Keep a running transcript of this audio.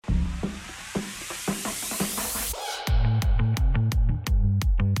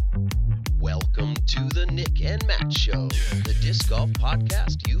and Matt Show, the disc golf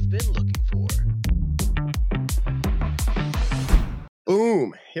podcast you've been looking for.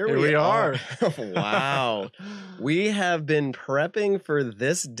 Boom! Here we are. Wow. We have been prepping for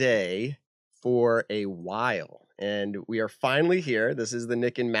this day for a while, and we are finally here. This is the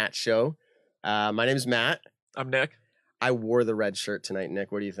Nick and Matt Show. My name is Matt. I'm Nick. I wore the red shirt tonight,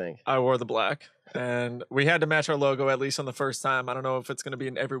 Nick. What do you think? I wore the black, and we had to match our logo at least on the first time. I don't know if it's going to be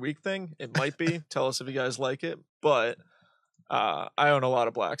an every week thing. It might be. Tell us if you guys like it, but I own a lot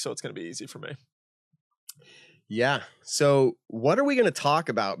of black, so it's going to be easy for me. Yeah. So what are we going to talk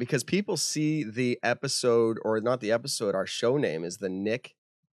about? Because people see the episode, or not the episode, our show name is the Nick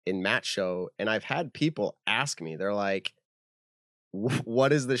and Matt Show. And I've had people ask me, they're like,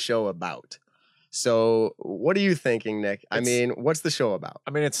 what is the show about? So what are you thinking, Nick? What's the show about?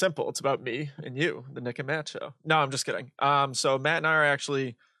 I mean, it's simple. It's about me and you, the Nick and Matt Show. No, I'm just kidding. So Matt and I are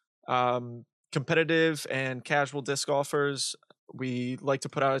actually competitive and casual disc golfers. We like to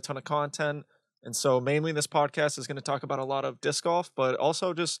put out a ton of content. And so mainly this podcast is going to talk about a lot of disc golf, but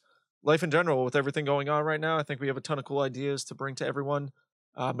also just life in general with everything going on right now. I think we have a ton of cool ideas to bring to everyone.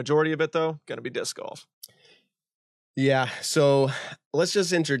 Majority of it, though, going to be disc golf. Yeah. So let's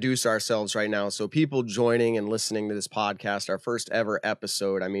just introduce ourselves right now. So people joining and listening to this podcast, our first ever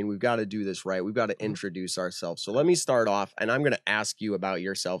episode, we've got to do this right. We've got to introduce ourselves. So let me start off, and I'm going to ask you about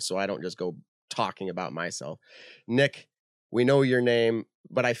yourself so I don't just go talking about myself. Nick, we know your name,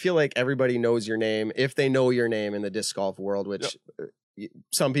 but I feel like everybody knows your name if they know your name in the disc golf world, which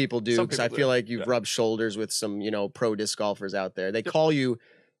some people do, because I feel like you've rubbed shoulders with some, pro disc golfers out there. They call you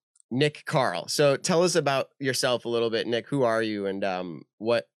Nick Carl. So tell us about yourself a little bit, Nick. Who are you, and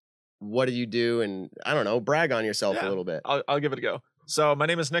what do you do? And I don't know, brag on yourself a little bit. I'll give it a go. So my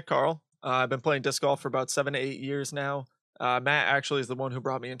name is Nick Carl. I've been playing disc golf for about 7 to 8 years now. Matt actually is the one who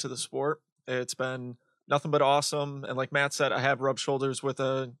brought me into the sport. It's been nothing but awesome. And like Matt said, I have rubbed shoulders with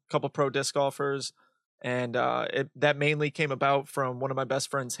a couple pro disc golfers. And that mainly came about from one of my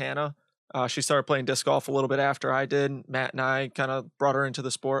best friends, Hannah. She started playing disc golf a little bit after I did. Matt and I kind of brought her into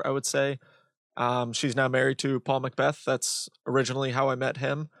the sport, I would say. She's now married to Paul Macbeth. That's originally how I met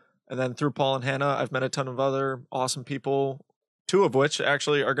him. And then through Paul and Hannah, I've met a ton of other awesome people, 2 of which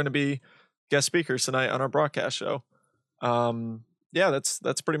actually are going to be guest speakers tonight on our broadcast show. Yeah,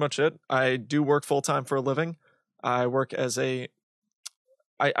 that's pretty much it. I do work full time for a living. I work as I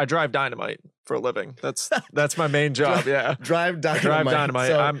drive dynamite for a living. That's my main job. Yeah, drive dynamite. Drive dynamite.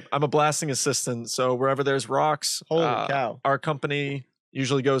 So, I'm a blasting assistant. So wherever there's rocks, holy cow, our company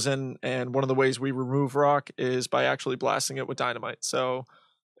usually goes in, and one of the ways we remove rock is by actually blasting it with dynamite. So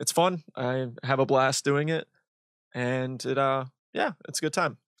it's fun. I have a blast doing it, and it's a good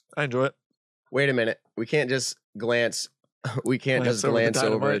time. I enjoy it. Wait a minute. We can't just glance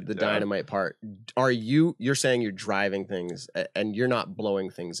over the dynamite part. You're saying you're driving things and you're not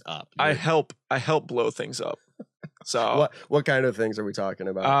blowing things up? I help blow things up. So what kind of things are we talking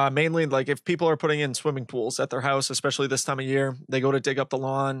about? Mainly like if people are putting in swimming pools at their house, especially this time of year, they go to dig up the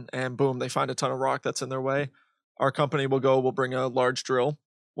lawn and boom, they find a ton of rock that's in their way. Our company will bring a large drill.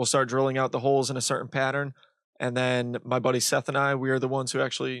 We'll start drilling out the holes in a certain pattern. And then my buddy Seth and I, we are the ones who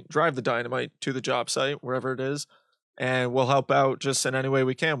actually drive the dynamite to the job site, wherever it is. And we'll help out just in any way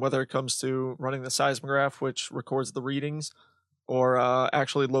we can, whether it comes to running the seismograph, which records the readings, or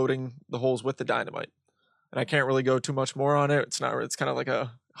actually loading the holes with the dynamite. And I can't really go too much more on it. It's kind of like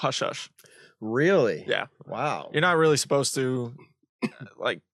a hush-hush. Really? Yeah. Wow. You're not really supposed to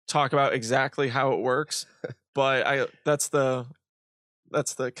talk about exactly how it works, but that's the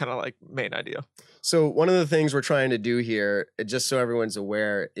kind of like main idea. So one of the things we're trying to do here, just so everyone's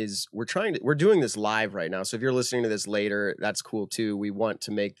aware, is we're doing this live right now. So if you're listening to this later, that's cool too. We want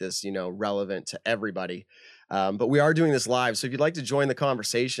to make this, relevant to everybody. But we are doing this live. So if you'd like to join the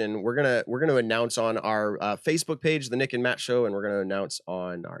conversation, we're gonna announce on our Facebook page, The Nick and Matt Show, and we're gonna announce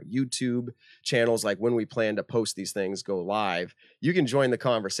on our YouTube channels, like when we plan to post these things go live. You can join the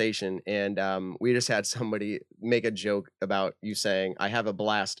conversation. And we just had somebody make a joke about you saying, "I have a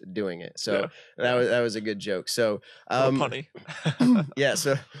blast doing it." So that was a good joke. So punny. Yeah,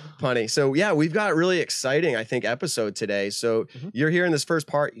 so punny. So yeah, we've got a really exciting, I think, episode today. So you're here in this first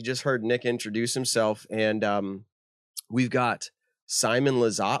part. You just heard Nick introduce himself, and we've got Simon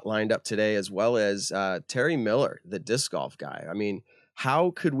Lizotte lined up today, as well as Terry Miller, the disc golf guy.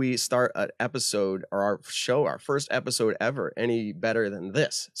 How could we start an episode or our show, our first episode ever, any better than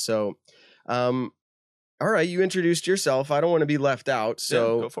this? So, all right, you introduced yourself. I don't want to be left out,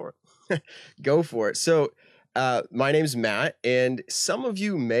 so go for it. Go for it. So, my name's Matt, and some of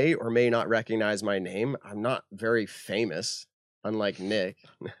you may or may not recognize my name. I'm not very famous, unlike Nick.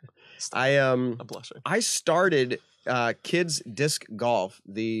 I'm blushing. I started Kids Disc Golf,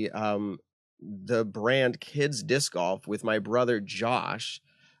 the brand Kids Disc Golf, with my brother Josh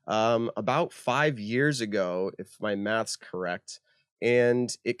about 5 years ago, if my math's correct.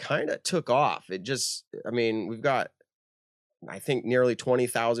 And it kind of took off. We've got, I think, nearly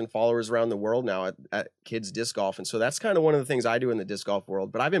 20,000 followers around the world now at Kids Disc Golf. And so that's kind of one of the things I do in the disc golf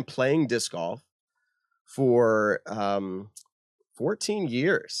world. But I've been playing disc golf for 14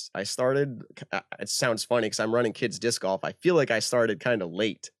 years. I started, it sounds funny because I'm running Kids Disc Golf. I feel like I started kind of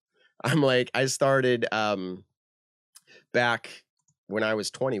late. I started back when I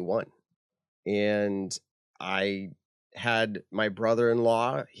was 21. And I had my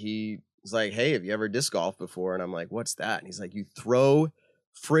brother-in-law, he was like, hey, have you ever disc golf before? And I'm like, what's that? And he's like, you throw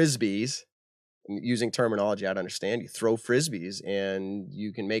frisbees, using terminology I'd understand. You throw frisbees and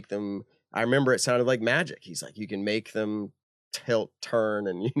you can make them, I remember it sounded like magic. He's like, you can make them tilt, turn,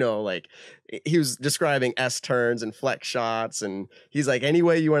 and he was describing S turns and flex shots, and he's like, any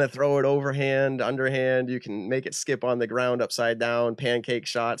way you want to throw it, overhand, underhand, you can make it skip on the ground upside down, pancake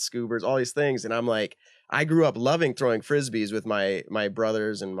shots, scoobers, all these things. And I'm like, I grew up loving throwing frisbees with my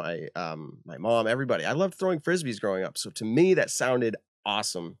brothers and my mom, everybody. I loved throwing frisbees growing up. So to me, that sounded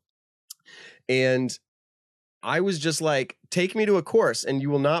awesome. And I was just like, take me to a course, and you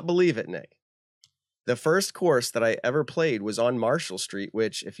will not believe it, Nick. The first course that I ever played was on Marshall Street,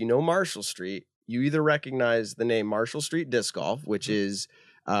 which, if you know Marshall Street, you either recognize the name Marshall Street Disc Golf, which is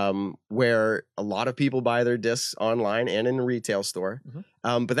where a lot of people buy their discs online and in a retail store.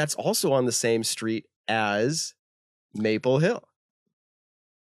 But that's also on the same street as Maple Hill.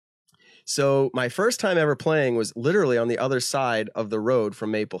 So my first time ever playing was literally on the other side of the road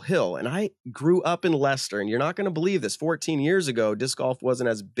from Maple Hill. And I grew up in Leicester, and you're not going to believe this. 14 years ago, disc golf wasn't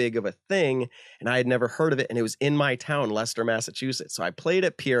as big of a thing, and I had never heard of it. And it was in my town, Leicester, Massachusetts. So I played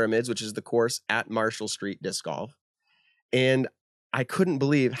at Pyramids, which is the course at Marshall Street Disc Golf. And I couldn't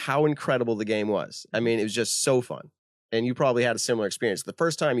believe how incredible the game was. I mean, it was just so fun. And you probably had a similar experience. The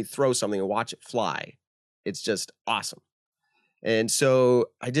first time you throw something and watch it fly, it's just awesome. And so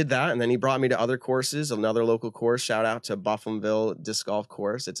I did that, and then he brought me to other courses, another local course. Shout out to Buffinville Disc Golf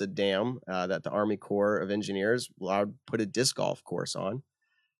Course. It's a dam that the Army Corps of Engineers allowed to put a disc golf course on.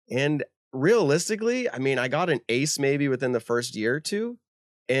 And realistically, I mean, I got an ace maybe within the first year or two,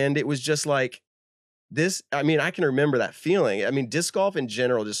 and it was just like this. I mean, I can remember that feeling. I mean, disc golf in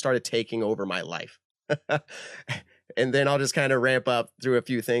general just started taking over my life. And then I'll just kind of ramp up through a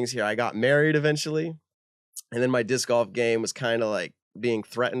few things here. I got married eventually. And then my disc golf game was kind of like being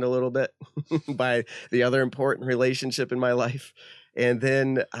threatened a little bit by the other important relationship in my life. And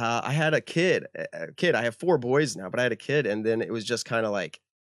then I had a kid. I have 4 boys now, but I had a kid. And then it was just kind of like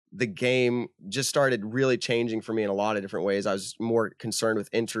the game just started really changing for me in a lot of different ways. I was more concerned with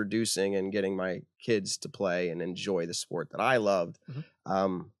introducing and getting my kids to play and enjoy the sport that I loved.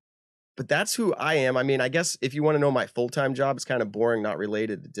 But that's who I am. I mean, I guess if you want to know my full-time job, it's kind of boring, not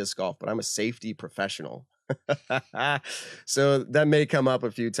related to disc golf, but I'm a safety professional. So that may come up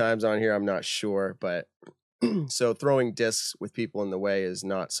a few times on here. I'm not sure, but so throwing discs with people in the way is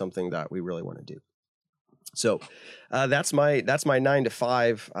not something that we really want to do. So that's my 9 to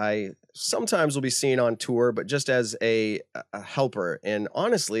 5. I sometimes will be seen on tour, but just as a helper. And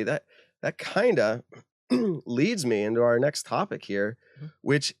honestly, that kind of leads me into our next topic here,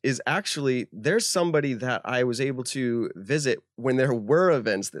 which is actually, there's somebody that I was able to visit when there were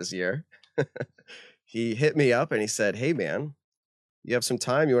events this year. He hit me up and he said, hey man, you have some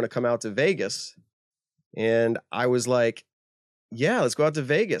time? You want to come out to Vegas? And I was like, yeah, let's go out to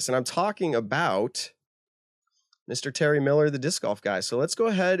Vegas. And I'm talking about Mr. Terry Miller, the disc golf guy. So let's go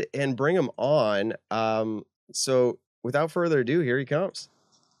ahead and bring him on. So without further ado, here he comes.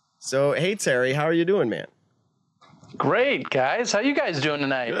 So, hey, Terry, how are you doing, man? Great, guys. How you guys doing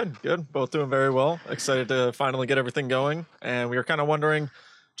tonight? Good. Both doing very well. Excited to finally get everything going. And we were kind of wondering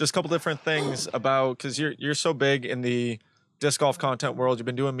just a couple different things about, because you're so big in the disc golf content world. You've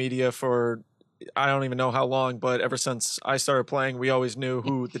been doing media for, I don't even know how long, but ever since I started playing, we always knew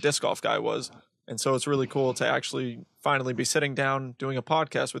who the disc golf guy was. And so it's really cool to actually finally be sitting down doing a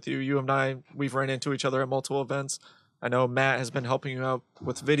podcast with you. You and I, we've ran into each other at multiple events. I know Matt has been helping you out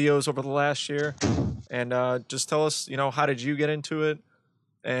with videos over the last year. And just tell us, how did you get into it?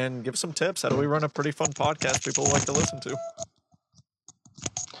 And give some tips. How do we run a pretty fun podcast people like to listen to?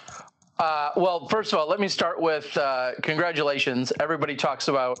 Well, first of all, let me start with congratulations. Everybody talks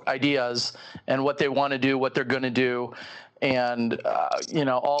about ideas and what they want to do, what they're going to do, and,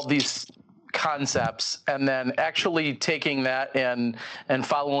 all these concepts, and then actually taking that and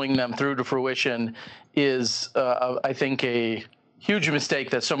following them through to fruition is, I think, a huge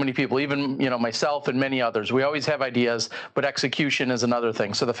mistake that so many people, even, myself and many others, we always have ideas, but execution is another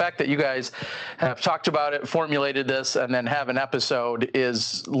thing. So the fact that you guys have talked about it, formulated this, and then have an episode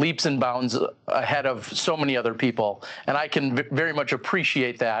is leaps and bounds ahead of so many other people. And I can very much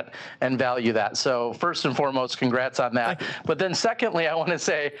appreciate that and value that. So first and foremost, congrats on that. But then secondly, I want to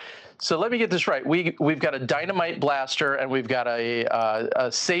say, so let me get this right. We've got a dynamite blaster and we've got a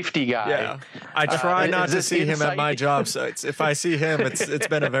safety guy. Yeah, I try not to see him at my job sites. If I see him, it's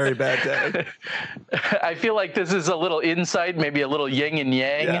been a very bad day. I feel like this is a little insight, maybe a little yin and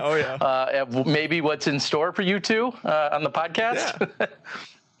yang. Yeah, oh yeah. Of maybe what's in store for you two on the podcast.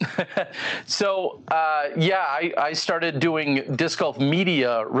 Yeah. So, I started doing disc golf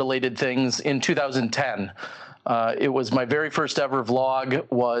media related things in 2010. It was my very first ever vlog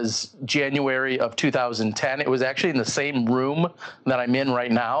was January of 2010. It was actually in the same room that I'm in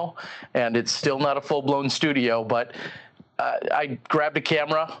right now, and it's still not a full-blown studio, but I grabbed a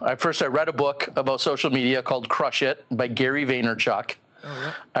camera. I read a book about social media called Crush It by Gary Vaynerchuk. Oh,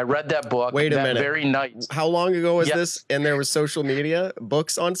 yeah. I read that book Wait a that minute. very night. How long ago was this? And there was social media,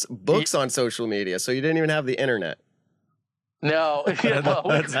 books on social media. So you didn't even have the internet. No,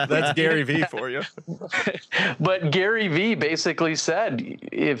 that's Gary V for you. But Gary V basically said,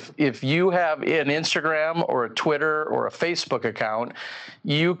 if you have an Instagram or a Twitter or a Facebook account,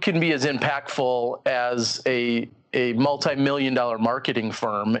 you can be as impactful as a multi-million-dollar marketing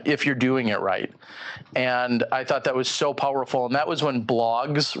firm if you're doing it right. And I thought that was so powerful. And that was when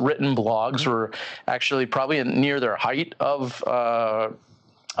written blogs were actually probably near their height of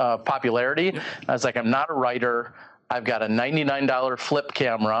popularity. I was like, I'm not a writer. I've got a $99 flip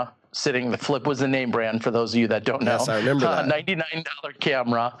camera sitting. The Flip was the name brand for those of you that don't know. Yes, I remember that. $99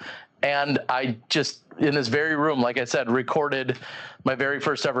 camera. And I just, in this very room, like I said, recorded my very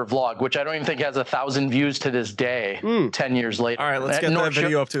first ever vlog, which I don't even think has 1,000 views to this day, 10 years later. All right, let's get that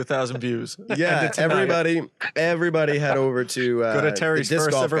video up to 1,000 views. Yeah, everybody head over to go to Terry's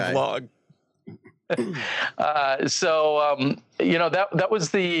first ever vlog. That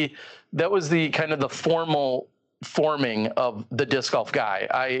was the kind of the formal forming of the disc golf guy.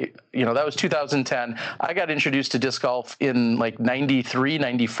 That was 2010. I got introduced to disc golf in like 93,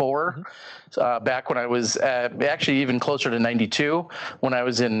 94, back when I was actually even closer to 92, when I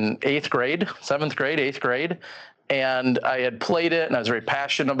was in 7th grade, 8th grade. And I had played it and I was very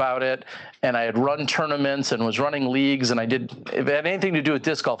passionate about it. And I had run tournaments and was running leagues. And if it had anything to do with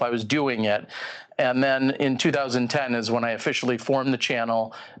disc golf, I was doing it. And then in 2010 is when I officially formed the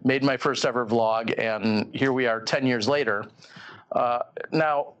channel, made my first ever vlog. And here we are 10 years later.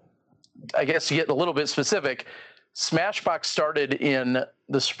 Now, I guess to get a little bit specific, Smashbox started in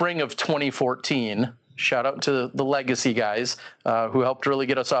the spring of 2014. Shout out to the legacy guys who helped really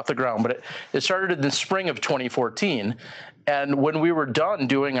get us off the ground. But it started in the spring of 2014. And when we were done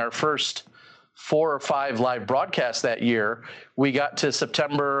doing our first 4 or 5 live broadcasts that year, we got to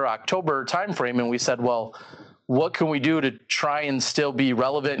September, October timeframe, and we said, well, what can we do to try and still be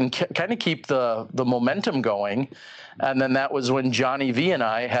relevant and kind of keep the momentum going? And then that was when Johnny V and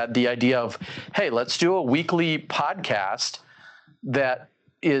I had the idea of, hey, let's do a weekly podcast that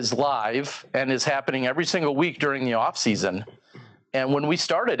is live and is happening every single week during the off season. And when we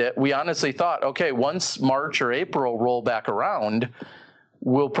started it, we honestly thought, okay, once March or April roll back around,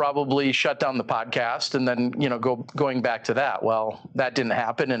 we'll probably shut down the podcast and then, going back to that. Well, that didn't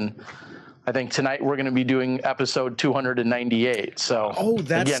happen. And I think tonight we're going to be doing episode 298. So,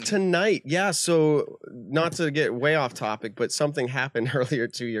 that's tonight. Yeah. So not to get way off topic, but something happened earlier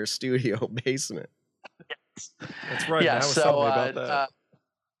to your studio basement. That's right. Yeah. I was telling you about that.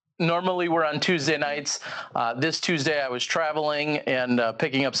 Normally we're on Tuesday nights. This Tuesday I was traveling and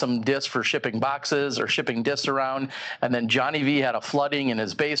picking up some discs for shipping boxes or shipping discs around. And then Johnny V had a flooding in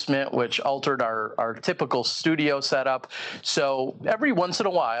his basement, which altered our typical studio setup. So every once in a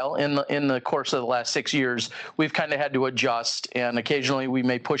while in the course of the last 6 years, we've kind of had to adjust. And occasionally we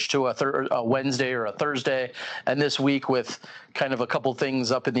may push to a Wednesday or a Thursday. And this week with kind of a couple things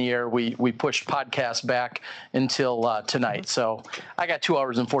up in the air, we pushed podcast back until tonight. So I got 2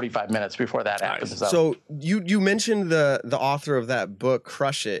 hours and 45 minutes before that happens. So you mentioned the author of that book,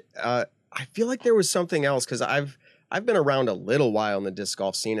 Crush It. I feel like there was something else because I've been around a little while in the disc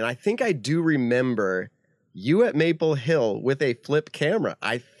golf scene, and I think I do remember you at Maple Hill with a flip camera.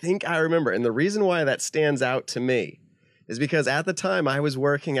 I think I remember, and the reason why that stands out to me is because at the time I was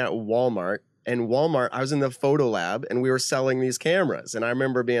working at Walmart. And Walmart, I was in the photo lab and we were selling these cameras. And I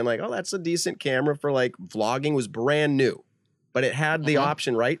remember being like, oh, that's a decent camera for like vlogging. It was brand new, but it had the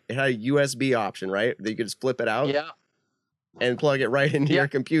option, right? It had a USB option, right? That you could just flip it out and plug it right into your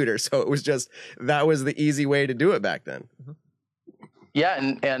computer. So it was that was the easy way to do it back then.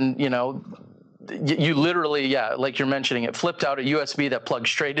 Yeah, and you literally, like you're mentioning, it flipped out a USB that plugged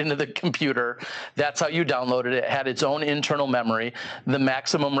straight into the computer. That's how you downloaded it. It had its own internal memory, the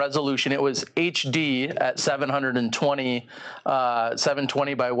maximum resolution. It was HD at 720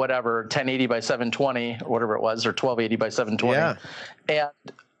 by whatever, 1080 by 720, or whatever it was, or 1280 by 720. Yeah. And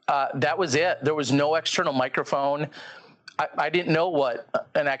that was it. There was no external microphone. I didn't know what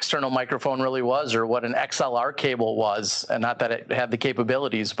an external microphone really was, or what an XLR cable was, and not that it had the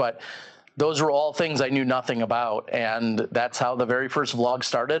capabilities, but those were all things I knew nothing about. And that's how the very first vlog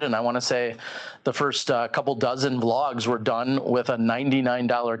started. And I want to say the first couple dozen vlogs were done with a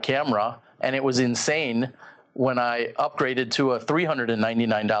 $99 camera. And it was insane when I upgraded to a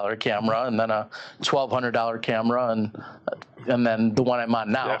 $399 camera, and then a $1,200 camera, and then the one I'm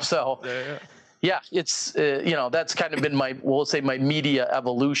on now. Yeah. Yeah, it's, that's kind of been we'll say my media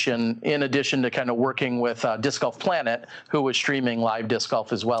evolution, in addition to kind of working with Disc Golf Planet, who was streaming live disc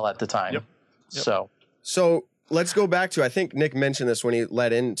golf as well at the time. Yep. So let's go back to, I think Nick mentioned this when he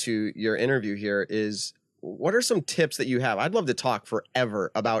led into your interview here, is what are some tips that you have? I'd love to talk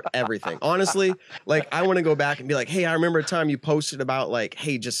forever about everything. Honestly, like I want to go back and be like, hey, I remember a time you posted about like,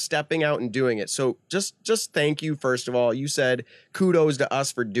 hey, just stepping out and doing it. So just thank you. First of all, you said kudos to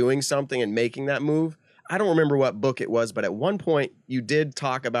us for doing something and making that move. I don't remember what book it was, but at one point you did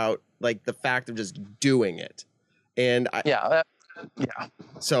talk about like the fact of just doing it. And yeah.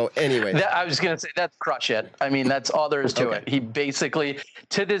 So anyway, I was going to say, that's crush it. I mean, that's all there is to it. He basically,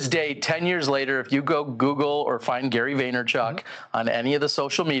 to this day, 10 years later, if you go Google or find Gary Vaynerchuk on any of the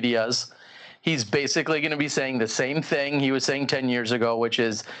social medias, he's basically going to be saying the same thing he was saying 10 years ago, which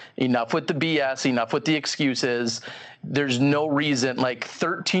is enough with the BS, enough with the excuses. There's no reason, like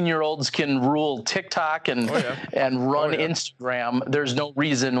 13-year-olds can rule TikTok and run Instagram. There's no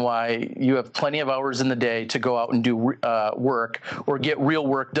reason why you have plenty of hours in the day to go out and do work or get real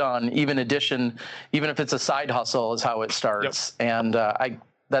work done. Even if it's a side hustle is how it starts. Yep. And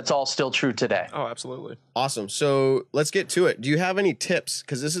that's all still true today. Oh, absolutely. Awesome. So let's get to it. Do you have any tips?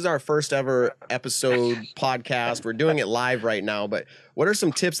 Because this is our first ever episode podcast. We're doing it live right now, but what are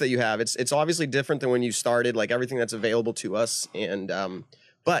some tips that you have? It's obviously different than when you started, like everything that's available to us. And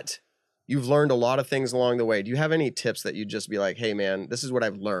but you've learned a lot of things along the way. Do you have any tips that you'd just be like, hey man, this is what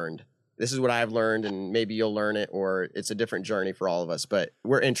I've learned. This is what I've learned, and maybe you'll learn it, or it's a different journey for all of us, but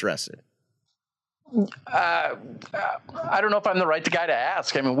we're interested. I don't know if I'm the right guy to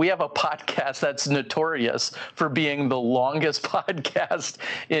ask. I mean, we have a podcast that's notorious for being the longest podcast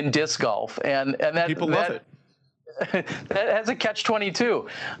in disc golf, and that people love it. That has a catch-22.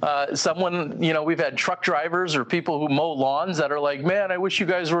 We've had truck drivers or people who mow lawns that are like, man, I wish you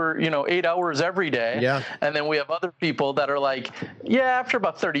guys were, 8 hours every day. Yeah. And then we have other people that are like, yeah, after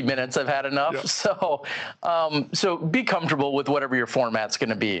about 30 minutes, I've had enough. Yeah. So be comfortable with whatever your format's going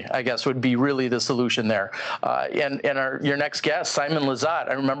to be, I guess would be really the solution there. And your next guest, Simon Lizotte,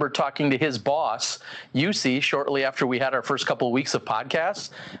 I remember talking to his boss, UC, shortly after we had our first couple of weeks of podcasts.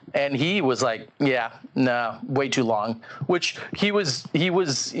 And he was like, yeah, no, way too long, which he was,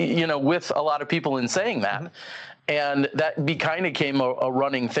 with a lot of people in saying that. Mm-hmm. And that kind of came a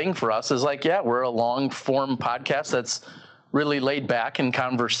running thing for us, is like, yeah, we're a long form podcast that's really laid back and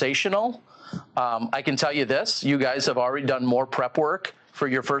conversational. I can tell you this, you guys have already done more prep work for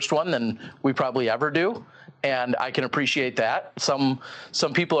your first one than we probably ever do. And I can appreciate that. Some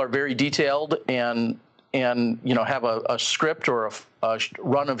people are very detailed and have a script or a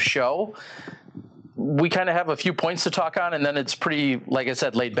run of show. We kind of have a few points to talk on, and then it's pretty, like I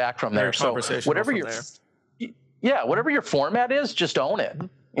said, laid back from there. So whatever your format is, just own it.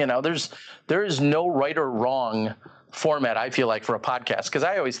 There is no right or wrong format, I feel like, for a podcast. Because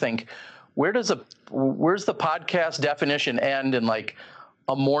I always think, where's the podcast definition end and like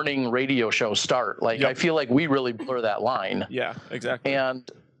a morning radio show start? Like, I feel like we really blur that line. Yeah, exactly. And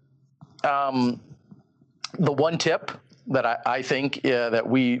the one tip that I think that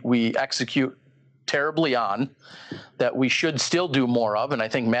we execute terribly on, that we should still do more of, and I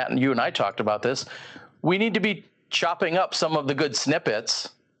think Matt and you and I talked about this, we need to be chopping up some of the good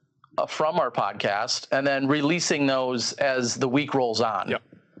snippets from our podcast and then releasing those as the week rolls on. Yep.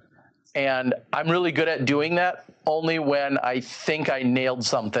 And I'm really good at doing that only when I think I nailed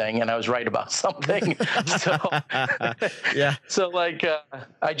something and I was right about something. So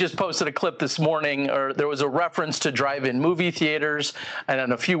I just posted a clip this morning, or there was a reference to drive-in movie theaters. And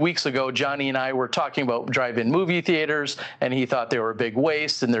then a few weeks ago, Johnny and I were talking about drive-in movie theaters, and he thought they were a big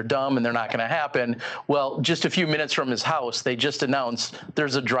waste and they're dumb and they're not going to happen. Well, just a few minutes from his house, they just announced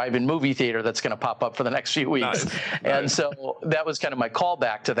there's a drive-in movie theater that's going to pop up for the next few weeks. Nice. And so that was kind of my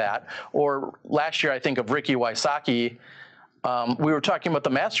callback to that. Or last year, I think of Ricky Wysocki. we were talking about the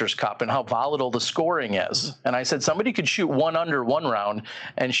Masters Cup and how volatile the scoring is. And I said, somebody could shoot 1 under one round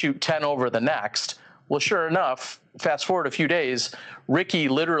and shoot 10 over the next. Well, sure enough, fast forward a few days, Ricky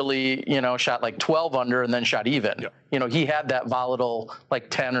literally, shot like 12 under and then shot even. Yeah. He had that volatile like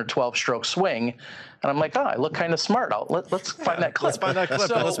 10 or 12 stroke swing. And I'm like, I look kind of smart. Let's find that clip. Let's find that clip.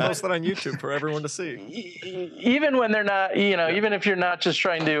 So, let's post it on YouTube for everyone to see. Even when they're not, even if you're not just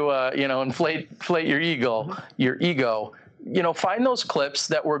trying to, inflate your ego, find those clips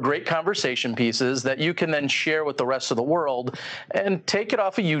that were great conversation pieces that you can then share with the rest of the world, and take it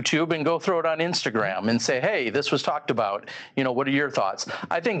off of YouTube and go throw it on Instagram and say, hey, this was talked about. What are your thoughts?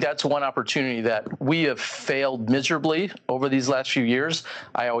 I think that's one opportunity that we have failed miserably over these last few years.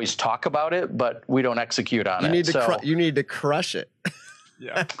 I always talk about it, but we don't execute on it. You need to crush it.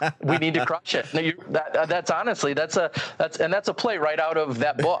 Yeah, we need to crush it. That's honestly, that's a play right out of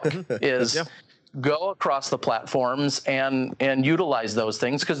that book is. Yeah. Go across the platforms and utilize those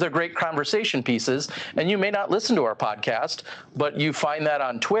things, because they're great conversation pieces. And you may not listen to our podcast, but you find that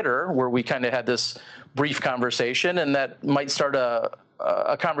on Twitter, where we kind of had this brief conversation, and that might start a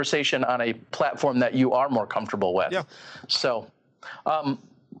conversation on a platform that you are more comfortable with. Yeah.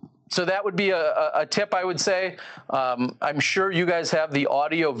 So that would be a tip, I would say. I'm sure you guys have the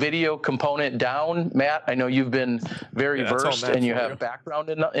audio video component down. Matt, I know you've been very versed and you have background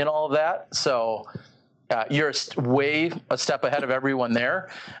in all of that. So you're way a step ahead of everyone there.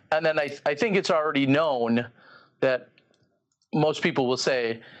 And then I think it's already known that most people will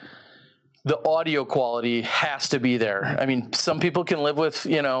say the audio quality has to be there. I mean, some people can live with,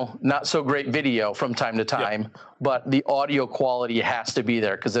 not so great video from time to time, but the audio quality has to be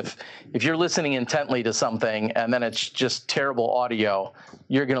there. Because if you're listening intently to something and then it's just terrible audio,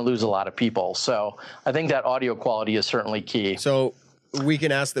 you're going to lose a lot of people. So I think that audio quality is certainly key. So we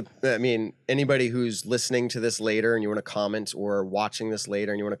can ask anybody who's listening to this later and you want to comment, or watching this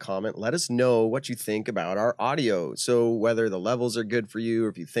later and you want to comment, let us know what you think about our audio. So whether the levels are good for you, or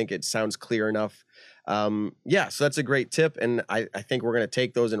if you think it sounds clear enough. So that's a great tip. And I think we're going to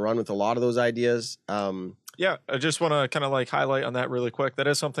take those and run with a lot of those ideas. Yeah, I just want to kind of highlight on that really quick. That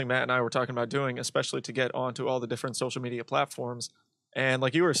is something Matt and I were talking about doing, especially to get onto all the different social media platforms. And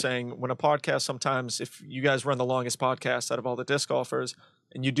like you were saying, when a podcast, sometimes if you guys run the longest podcast out of all the disc golfers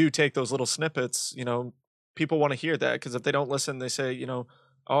and you do take those little snippets, people want to hear that, because if they don't listen, they say,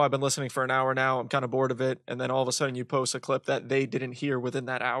 I've been listening for an hour now, I'm kind of bored of it. And then all of a sudden you post a clip that they didn't hear within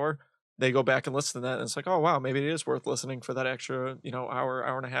that hour. They go back and listen to that, and it's like, oh, wow, maybe it is worth listening for that extra, hour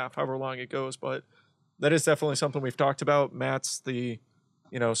and a half, however long it goes. But that is definitely something we've talked about. Matt's the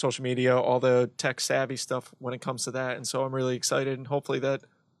social media, all the tech savvy stuff when it comes to that. And so I'm really excited, and hopefully that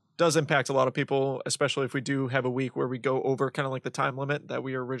does impact a lot of people, especially if we do have a week where we go over kind of the time limit that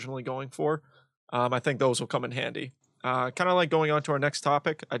we were originally going for. I think those will come in handy. Kind of going on to our next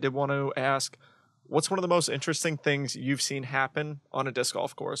topic, I did want to ask, what's one of the most interesting things you've seen happen on a disc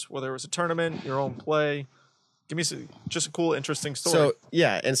golf course, whether it was a tournament, your own play? Give me just a cool, interesting story. So,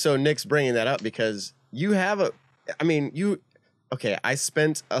 yeah, and so Nick's bringing that up because you have okay, I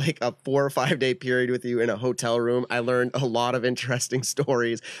spent a 4 or 5 day period with you in a hotel room. I learned a lot of interesting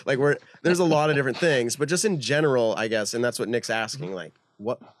stories. There's a lot of different things, but just in general, I guess, and that's what Nick's asking.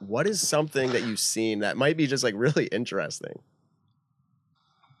 What is something that you've seen that might be just really interesting?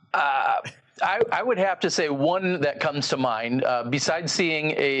 I would have to say one that comes to mind, besides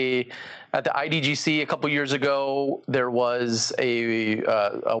seeing at the IDGC a couple years ago, there was a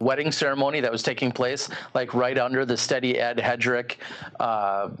wedding ceremony that was taking place right under the Steady Ed Hedrick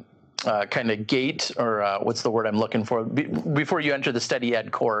kind of gate, or what's the word I'm looking for? Before you enter the Steady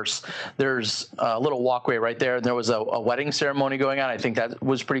Ed course, there's a little walkway right there, and there was a wedding ceremony going on. I think that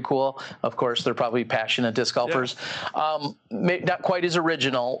was pretty cool. Of course, they're probably passionate disc golfers. Yeah. Not quite as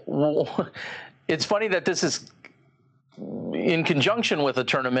original. It's funny that this is in conjunction with a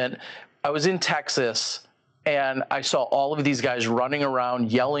tournament. I was in Texas, and I saw all of these guys running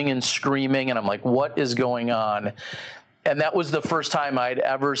around, yelling and screaming, and I'm like, what is going on? And that was the first time I'd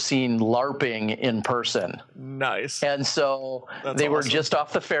ever seen LARPing in person. Nice. And so they were just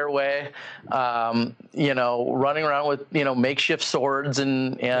off the fairway, running around with, makeshift swords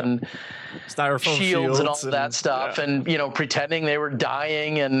and styrofoam shields and all that stuff. Yeah. And, pretending they were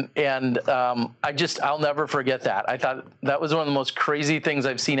dying. And I'll never forget that. I thought that was one of the most crazy things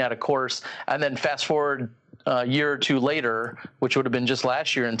I've seen at a course. And then fast forward a year or two later, which would have been just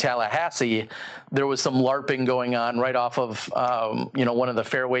last year in Tallahassee, there was some LARPing going on right off of, one of the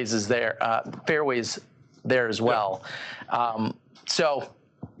fairways there as well. So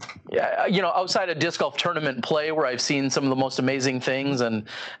Yeah, outside of disc golf tournament play, where I've seen some of the most amazing things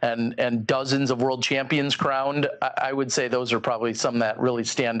and dozens of world champions crowned, I would say those are probably some that really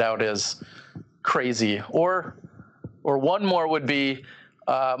stand out as crazy. Or one more would be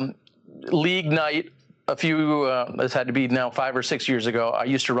league night. This had to be now 5 or 6 years ago. I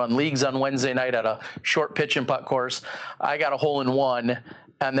used to run leagues on Wednesday night at a short pitch and putt course. I got a hole in one,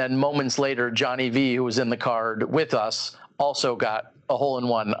 and then moments later, Johnny V, who was in the card with us, also got a hole in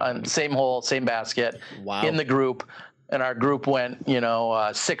one on same hole, same basket. Wow. In the group, and our group went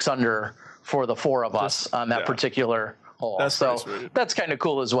 6 under for the 4 of us on that particular hole. That's kind of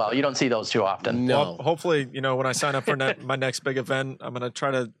cool as well. You don't see those too often. No. Well, hopefully, when I sign up for my next big event, I'm going to try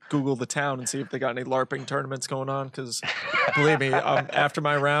to Google the town and see if they got any LARPing tournaments going on. Because believe me, after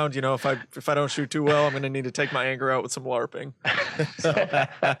my round, if I don't shoot too well, I'm going to need to take my anger out with some LARPing. So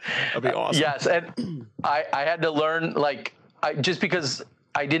that'll be awesome. Yes, and I had to learn just because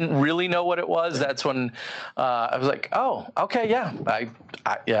I didn't really know what it was. That's when I was like, oh, okay, yeah,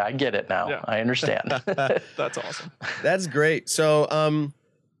 I get it now. Yeah. I understand. That's awesome. That's great. So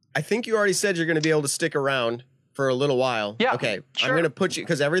I think you already said you're going to be able to stick around for a little while. Yeah. Okay. Sure. I'm going to put you,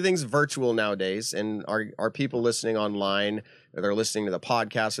 because everything's virtual nowadays, and our people listening online, or they're listening to the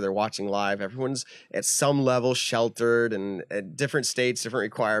podcast, or they're watching live, everyone's at some level sheltered and at different states, different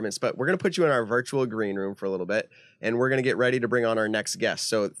requirements. But we're going to put you in our virtual green room for a little bit, and we're going to get ready to bring on our next guest.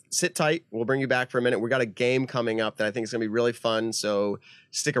 So sit tight. We'll bring you back for a minute. We got a game coming up that I think is going to be really fun. So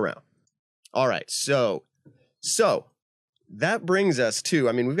stick around. All right. So that brings us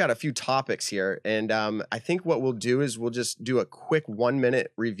to, we've got a few topics here, and I think what we'll do is we'll just do a quick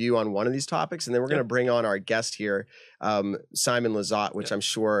 1-minute review on one of these topics, and then we're going to bring on our guest here, Simon Lizotte, which I'm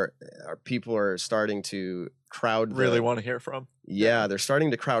sure our people are starting to crowd. Really want to hear from. Yeah, they're starting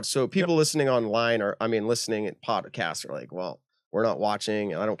to crowd. So people listening online listening at podcasts are like, well, we're not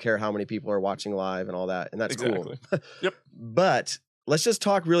watching, and I don't care how many people are watching live and all that, and that's cool. Yep. But let's just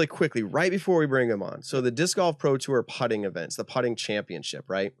talk really quickly right before we bring them on. So the Disc Golf Pro Tour putting events, the putting championship,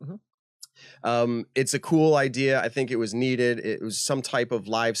 right? Mm-hmm. It's a cool idea. I think it was needed. It was some type of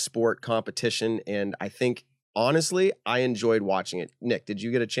live sport competition, and I think honestly, I enjoyed watching it. Nick, did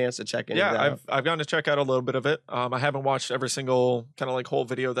you get a chance to check any of that out? I've gotten to check out a little bit of it. I haven't watched every single kind of whole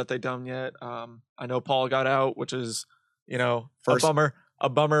video that they've done yet. I know Paul got out, which is a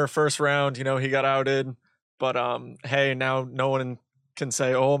bummer first round. He got outed, but hey, now no one can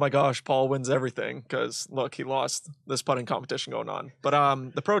say, oh my gosh, Paul wins everything, because look, he lost this putting competition going on. But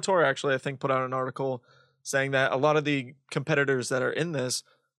the Pro Tour actually, I think, put out an article saying that a lot of the competitors that are in this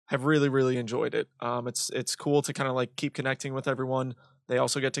have really, really enjoyed it. It's cool to kind of keep connecting with everyone. They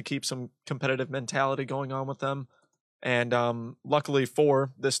also get to keep some competitive mentality going on with them. And luckily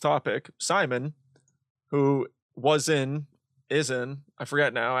for this topic, Simon, who is in, I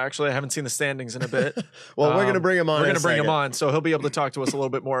forget now. Actually, I haven't seen the standings in a bit. Well, we're going to bring him on. We're going to bring him on, so he'll be able to talk to us a little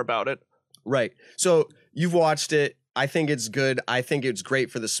bit more about it. Right. So you've watched it. I think it's good. I think it's great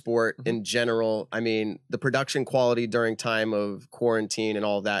for the sport in general. The production quality during time of quarantine and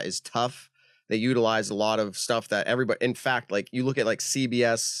all of that is tough. They utilize a lot of stuff that everybody, in fact, you look at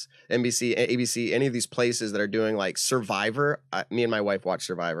CBS, NBC, ABC, any of these places that are doing Survivor. Me and my wife watch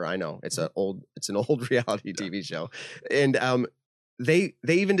Survivor. I know it's an old reality TV show. And they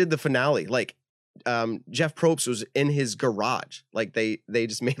even did the finale. Jeff Probst was in his garage. They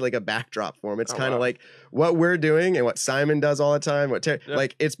just made a backdrop for him. It's kind of what we're doing and what Simon does all the time.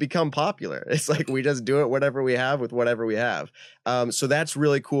 It's become popular. It's we just do it whatever we have with whatever we have. So that's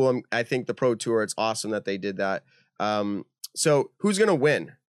really cool. I think the Pro Tour, it's awesome that they did that. So who's gonna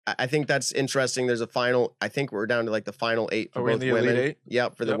win? I think that's interesting. There's a final. I think we're down to the final 8 for both women. Elite 8?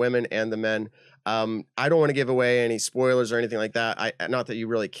 Yep, for the women and the men. I don't want to give away any spoilers or anything like that. Not that you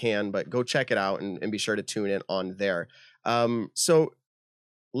really can, but go check it out and be sure to tune in on there. So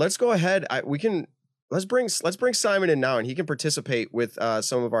let's go ahead. Let's bring Simon in now, and he can participate with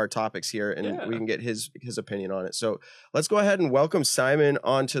some of our topics here, and we can get his opinion on it. So let's go ahead and welcome Simon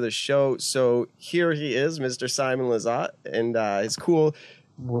onto the show. So here he is, Mr. Simon Lizotte, and it's cool.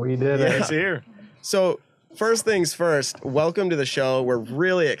 We did it. He's here. So first things first, welcome to the show. We're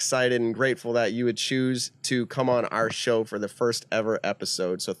really excited and grateful that you would choose to come on our show for the first ever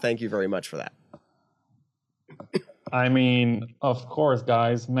episode. So thank you very much for that. Of course,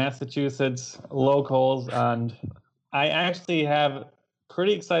 guys, Massachusetts locals, and I actually have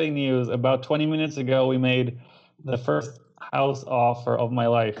pretty exciting news. About 20 minutes ago, we made the first house offer of my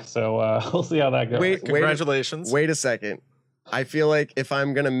life. So we'll see how that goes. Congratulations. Wait a second. I feel like if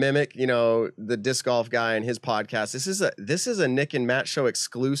I'm gonna mimic, the disc golf guy and his podcast, this is a Nick and Matt show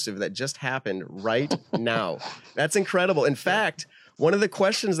exclusive that just happened right now. That's incredible. In fact, one of the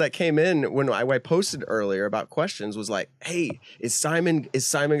questions that came in when I posted earlier about questions was like, "Hey, is Simon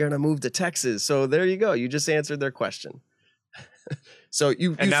going to move to Texas?" So there you go. You just answered their question. So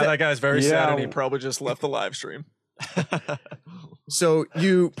now that guy's very sad, and he probably just left the live stream. So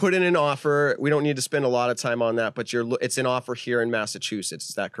you put in an offer. We don't need to spend a lot of time on that, but it's an offer here in Massachusetts.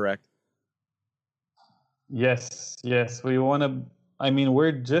 Is that correct? Yes. We want to. I mean,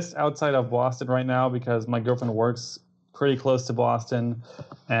 we're just outside of Boston right now because my girlfriend works pretty close to Boston,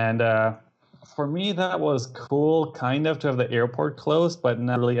 and for me that was cool, kind of, to have the airport closed, but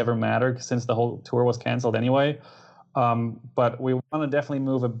not really ever mattered since the whole tour was canceled anyway. But we want to definitely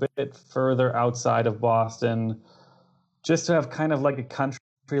move a bit further outside of Boston, just to have kind of like a country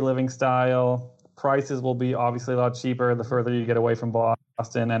living style. Prices will be obviously a lot cheaper the further you get away from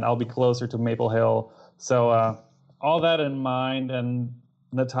Boston, and I'll be closer to Maple Hill. So all that in mind, and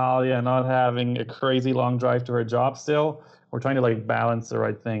Natalia not having a crazy long drive to her job still, we're trying to like balance the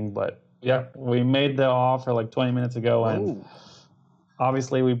right thing. But yeah, we made the offer like 20 minutes ago, and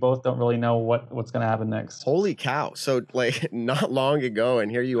obviously we both don't really know what's going to happen next. Holy cow. So like not long ago, and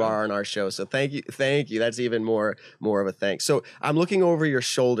here you are on our show. So thank you. That's even more of a thanks. So I'm looking over your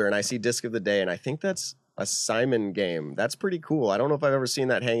shoulder and I see disc of the day, and I think that's a Simon game. That's pretty cool. I don't know if I've ever seen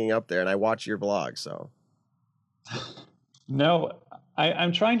that hanging up there, and I watch your vlog, so. No,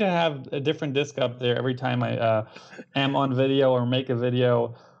 I'm trying to have a different disc up there every time I am on video or make a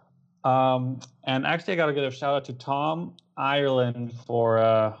video. And actually I got to give a shout out to Tom Ireland for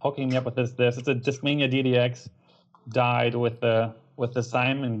hooking me up with this disc. It's a Discmania DDX dyed with the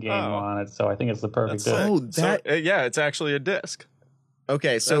Simon game on it, so I think it's the perfect disc. Yeah, it's actually a disc.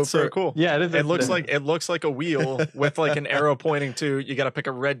 Okay, so that's so cool. Yeah, it is. It looks like a wheel with like an arrow pointing to, you got to pick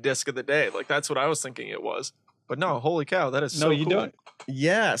a red disc of the day. Like that's what I was thinking it was. But no, holy cow, that is so cool. Don't.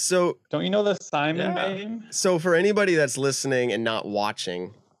 Yeah, so don't you know the Simon game? So for anybody that's listening and not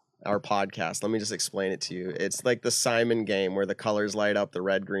watching our podcast, let me just explain it to you. It's like the Simon game where the colors light up, the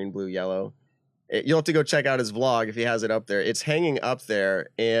red, green, blue, yellow. You'll have to go check out his vlog if he has it up there. It's hanging up there,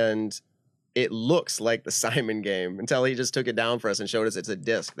 and it looks like the Simon game until he just took it down for us and showed us it's a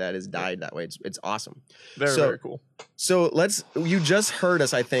disc that is dyed that way. It's awesome. Very cool. So you just heard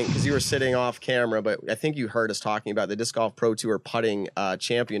us, I think, because you were sitting off camera, but I think you heard us talking about the Disc Golf Pro Tour putting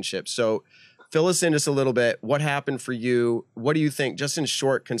championship. So fill us in just a little bit. What happened for you? What do you think, just in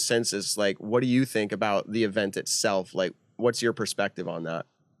short consensus, like what do you think about the event itself? Like what's your perspective on that?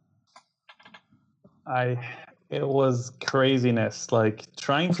 It was craziness, like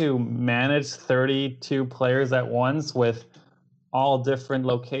trying to manage 32 players at once with all different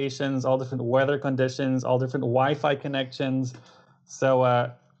locations, all different weather conditions, all different Wi-Fi connections. So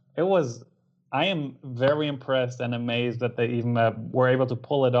I am very impressed and amazed that they even were able to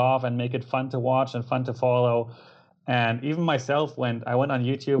pull it off and make it fun to watch and fun to follow. And even myself, I went on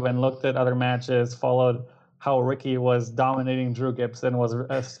YouTube and looked at other matches, followed how Ricky was dominating Drew Gibson, was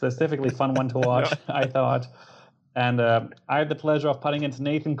a specifically fun one to watch, I thought. And I had the pleasure of putting into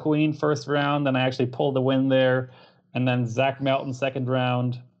Nathan Queen first round, and I actually pulled the win there. And then Zach Melton second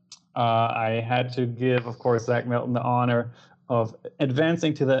round. I had to give, of course, Zach Melton the honor of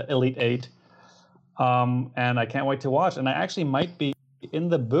advancing to the Elite Eight. And I can't wait to watch. And I actually might be in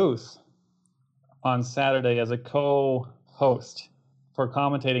the booth on Saturday as a co-host for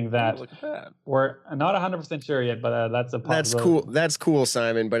commentating that. Look at that. We're not 100% sure yet, but that's a possibility. That's cool. That's cool,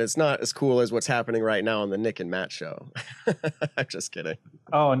 Simon, but it's not as cool as what's happening right now on the Nick and Matt show. I'm just kidding.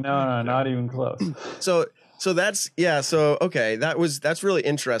 Oh, no, not even close. So that's, so, okay, that's really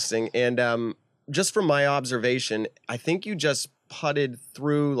interesting. And just from my observation, I think you just putted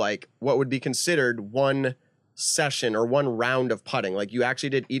through like what would be considered one session or one round of putting. Like you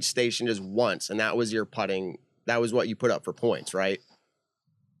actually did each station just once, and that was your putting. That was what you put up for points, right?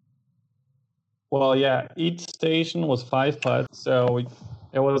 Well, yeah, each station was 5 putts, so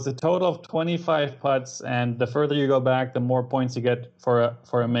it was a total of 25 putts, and the further you go back, the more points you get for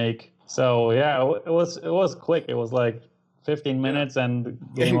a make. So yeah, it was quick. It was like 15 minutes and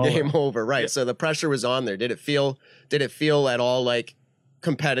game over. Right. Yeah. So the pressure was on there. Did it feel at all like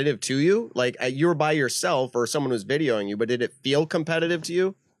competitive to you? Like you were by yourself or someone was videoing you, but did it feel competitive to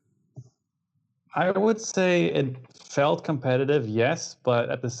you? I would say it felt competitive, yes, but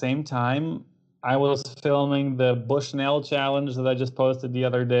at the same time, I was filming the Bushnell challenge that I just posted the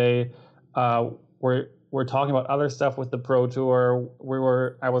other day. We're talking about other stuff with the Pro Tour.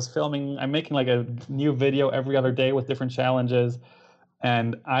 I'm making like a new video every other day with different challenges,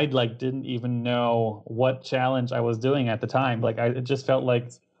 and I didn't even know what challenge I was doing at the time. It just felt like,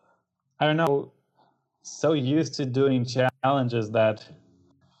 I don't know, so used to doing challenges that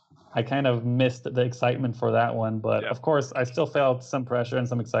I kind of missed the excitement for that one. But Yeah. of course, I still felt some pressure and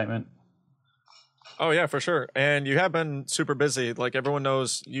some excitement. Oh yeah, for sure. And you have been super busy. Like everyone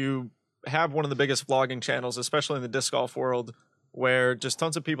knows, you have one of the biggest vlogging channels, especially in the disc golf world, where just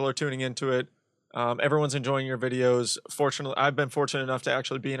tons of people are tuning into it. Everyone's enjoying your videos. Fortunately, I've been fortunate enough to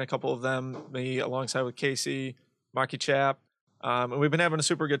actually be in a couple of them, me alongside with Casey, Maki Chap. And we've been having a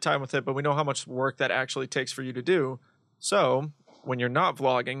super good time with it, but we know how much work that actually takes for you to do. So when you're not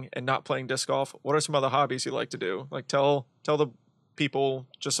vlogging and not playing disc golf, what are some other hobbies you like to do? Like tell the people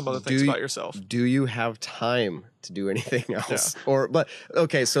just some other things about yourself. Do you have time to do anything else? Yeah. But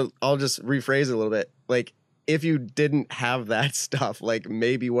okay, so I'll just rephrase it a little bit. Like, if you didn't have that stuff, like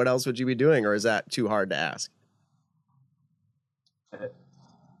maybe what else would you be doing, or is that too hard to ask?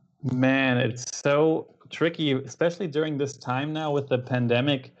 Man, it's so tricky, especially during this time now with the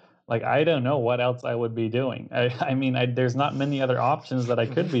pandemic. Like, I don't know what else I would be doing. I mean, there's not many other options that I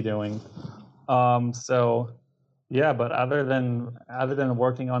could be doing. So yeah, but other than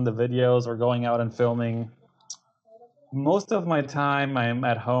working on the videos or going out and filming, most of my time I'm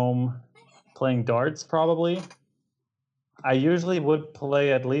at home playing darts probably. I usually would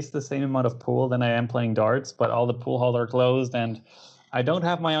play at least the same amount of pool than I am playing darts, but all the pool halls are closed and I don't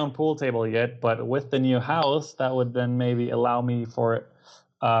have my own pool table yet, but with the new house, that would then maybe allow me for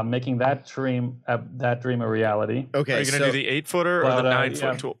making that dream a reality. Okay, are you going to do the 8-footer or the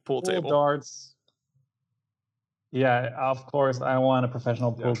 9-foot pool table? Darts. Yeah, of course. I want a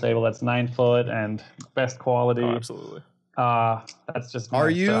professional pool table that's 9 foot and best quality. Oh, absolutely. That's just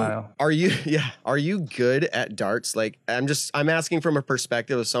my style. Are you good at darts? Like, I'm asking from a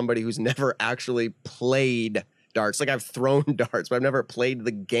perspective of somebody who's never actually played darts. Like, I've thrown darts, but I've never played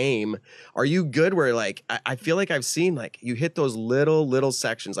the game. Are you good where, like, I feel like I've seen, like, you hit those little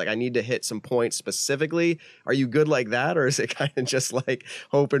sections, like I need to hit some points specifically. Are you good like that, or is it kind of just like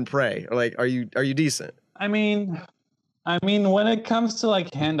hope and pray? Or like, are you decent? I mean, when it comes to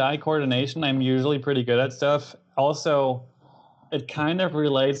like hand-eye coordination, I'm usually pretty good at stuff. Also, it kind of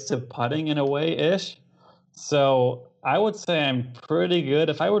relates to putting in a way-ish. So I would say I'm pretty good.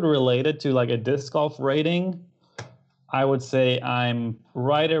 If I would relate it to like a disc golf rating, I would say I'm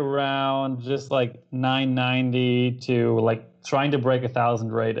right around just like 990 to like trying to break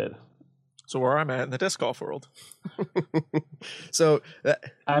 1,000 rated. So where I'm at in the disc golf world. So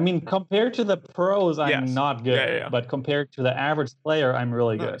I mean, compared to the pros, I'm not good. Yeah. But compared to the average player, I'm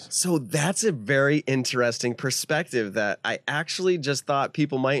really good. So that's a very interesting perspective that I actually just thought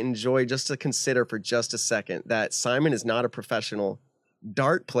people might enjoy, just to consider for just a second, that Simon is not a professional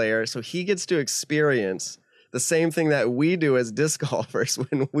dart player, so he gets to experience the same thing that we do as disc golfers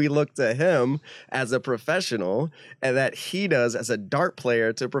when we look to him as a professional, and that he does as a dart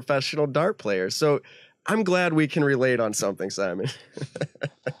player to professional dart players. So I'm glad we can relate on something, Simon.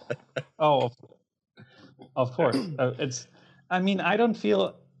 Oh, of course. I don't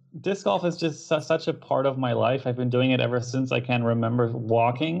feel disc golf is just such a part of my life. I've been doing it ever since I can remember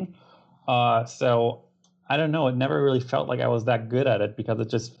walking. So I don't know. It never really felt like I was that good at it because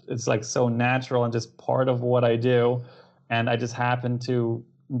it's like so natural and just part of what I do. And I just happen to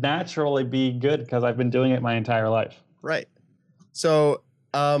naturally be good because I've been doing it my entire life. Right. So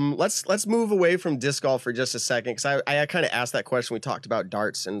let's move away from disc golf for just a second, because I kind of asked that question. We talked about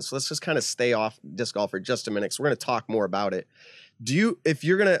darts, and so let's just kind of stay off disc golf for just a minute, because we're going to talk more about it. If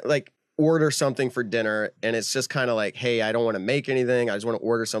you're going to like order something for dinner and it's just kind of like, hey, I don't want to make anything, I just want to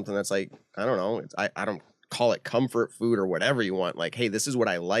order something that's like, I don't know, I don't call it comfort food or whatever you want, like, hey, this is what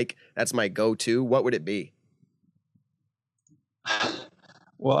I like, that's my go-to, what would it be?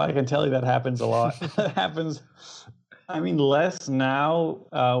 Well, I can tell you that happens a lot. That happens, I mean, less now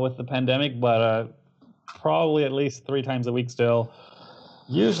with the pandemic, but probably at least 3 times a week still.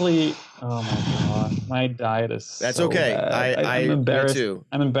 Usually, oh my God, my diet is That's so okay. bad. I'm embarrassed. Me too.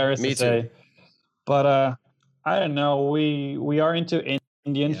 I'm embarrassed Me to say. too. But I don't know. We are into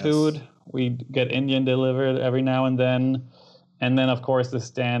Indian food. We get Indian delivered every now and then. And then, of course, the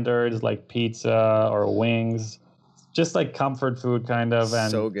standards like pizza or wings. Just like comfort food kind of, and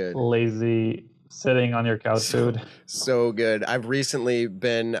so good. Lazy sitting on your couch food. So good. I've recently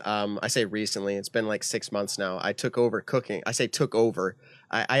been, I say recently, it's been like 6 months now. I took over cooking. I say took over.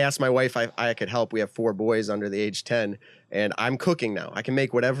 I asked my wife if I could help. We have 4 boys under the age 10, and I'm cooking now. I can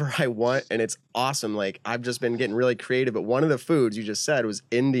make whatever I want, and it's awesome. Like, I've just been getting really creative. But one of the foods you just said was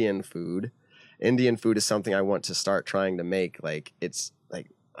Indian food. Indian food is something I want to start trying to make. Like, it's like,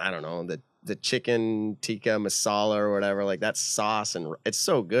 I don't know, the chicken tikka masala or whatever, like that sauce, and it's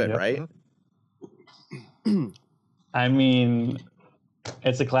so good, right? I mean,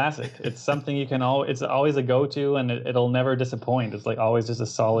 it's a classic. It's something you can it's always a go-to, and it'll never disappoint. It's like always just a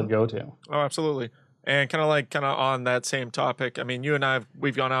solid go-to. Oh, absolutely. And kind of on that same topic, I mean, you and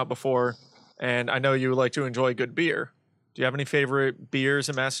we've gone out before, and I know you like to enjoy good beer. Do you have any favorite beers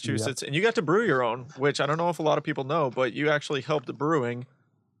in Massachusetts? Yep. And you got to brew your own, which I don't know if a lot of people know, but you actually helped brewing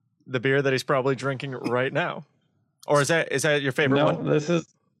the beer that he's probably drinking right now. Or is that your favorite one?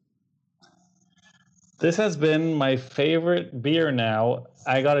 This has been my favorite beer now.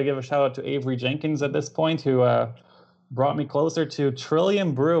 I got to give a shout out to Avery Jenkins at this point, who brought me closer to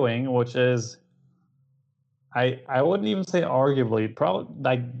Trillium Brewing, which is, I wouldn't even say arguably, probably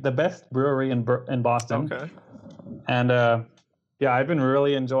like the best brewery in Boston. Okay. And yeah, I've been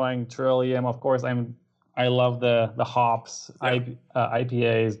really enjoying Trillium. Of course, I love the hops, yeah.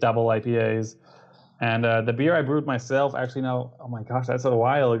 IPAs, double IPAs, and the beer I brewed myself. Actually, now, oh my gosh, that's a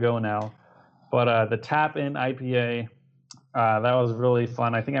while ago now. But the Tap In IPA, that was really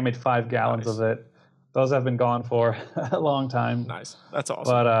fun. I think I made 5 gallons of it. Those have been gone for a long time. Nice. That's awesome.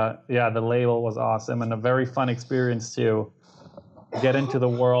 But yeah, the label was awesome and a very fun experience to get into the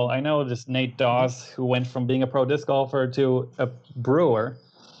world. I know just Nate Dawes, who went from being a pro disc golfer to a brewer.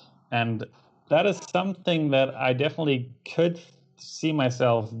 And that is something that I definitely could see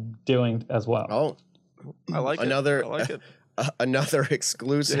myself doing as well. Oh, I like it. I like it. Another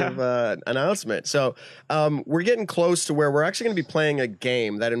exclusive announcement. So we're getting close to where we're actually going to be playing a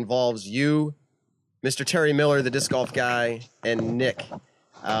game that involves you, Mr. Terry Miller, the disc golf guy, and Nick.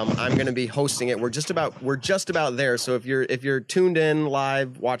 I'm going to be hosting it. We're just about there. So if you're tuned in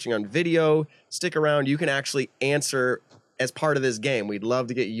live, watching on video, stick around. You can actually answer as part of this game. We'd love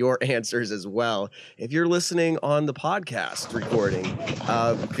to get your answers as well. If you're listening on the podcast recording,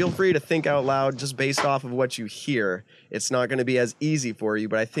 feel free to think out loud just based off of what you hear. It's not going to be as easy for you,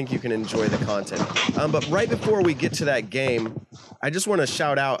 but I think you can enjoy the content. But right before we get to that game, I just want to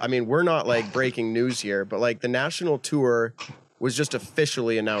shout out, I mean, we're not like breaking news here, but like the national tour was just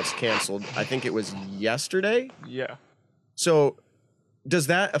officially announced canceled. I think it was yesterday. Yeah. So does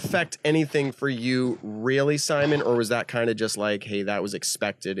that affect anything for you really, Simon? Or was that kind of just like, hey, that was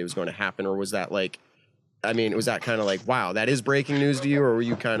expected, it was going to happen? Or was that like, I mean, was that kind of like, wow, that is breaking news to you? Or were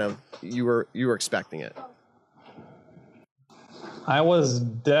you kind of, you were expecting it? I was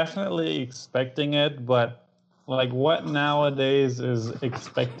definitely expecting it, but like what nowadays is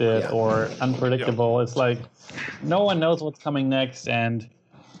expected or unpredictable? It's like no one knows what's coming next, and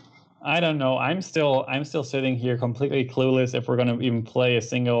I don't know. I'm still sitting here completely clueless if we're going to even play a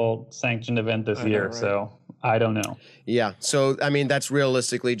single sanctioned event this year. Right? So I don't know. Yeah. So I mean, that's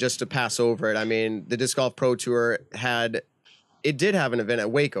realistically just to pass over it. I mean, the Disc Golf Pro Tour did have an event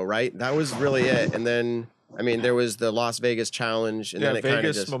at Waco, right? That was really it. And then I mean, there was the Las Vegas Challenge, and then it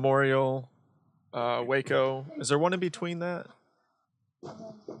Vegas just Memorial, Waco. Is there one in between that?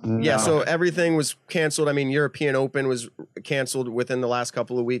 No. Yeah, so everything was canceled. I mean, European Open was canceled within the last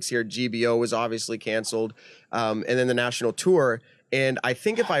couple of weeks here. GBO was obviously canceled, and then the national tour. And I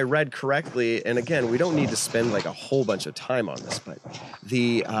think if I read correctly, and again, we don't need to spend like a whole bunch of time on this, but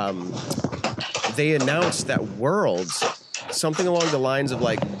they announced that Worlds, something along the lines of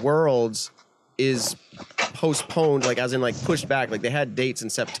like Worlds is postponed, like as in like pushed back. Like they had dates in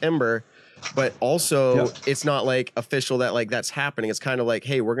September, but also it's not like official that like that's happening. It's kind of like,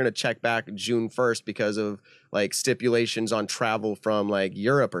 hey, we're going to check back June 1st because of like stipulations on travel from like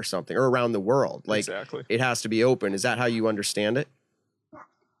Europe or something, or around the world. Like exactly. It has to be open. Is that how you understand it?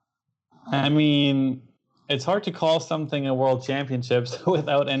 I mean, it's hard to call something a World Championships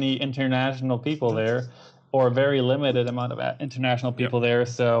without any international people there, or a very limited amount of international people there.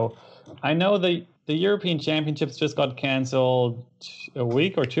 So I know the European Championships just got canceled a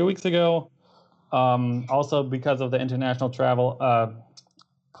week or 2 weeks ago. Also because of the international travel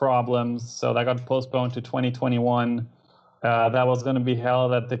problems. So that got postponed to 2021. That was going to be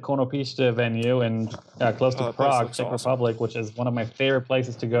held at the Konopiste venue in close to Prague, Czech Republic, which is one of my favorite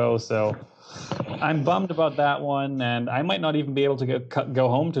places to go. So I'm bummed about that one, and I might not even be able to go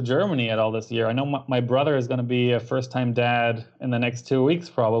home to Germany at all this year. I know my brother is going to be a first-time dad in the next 2 weeks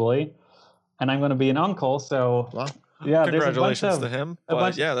probably, and I'm going to be an uncle. So yeah, congratulations to him.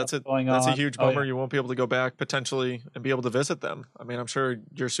 But yeah, that's a huge bummer. Oh, yeah. You won't be able to go back potentially and be able to visit them. I mean, I'm sure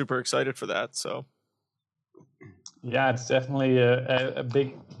you're super excited for that. So. Yeah, it's definitely a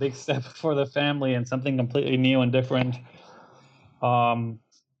big step for the family and something completely new and different.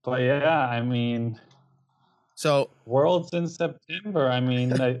 But yeah, I mean, So Worlds in September. I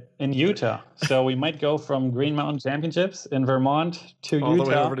mean, in Utah. So we might go from Green Mountain Championships in Vermont to All Utah, the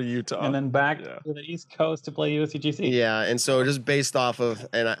way over to Utah. and then back Yeah. to the East Coast to play USCGC. yeah, and so just based off of,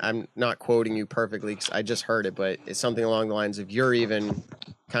 and I'm not quoting you perfectly because I just heard it, but it's something along the lines of you're even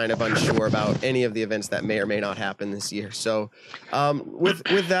kind of unsure about any of the events that may or may not happen this year. So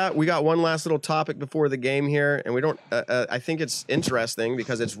with that, we got one last little topic before the game here, and we don't. I think it's interesting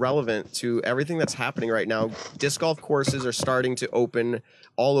because it's relevant to everything that's happening right now. Disc golf courses are starting to open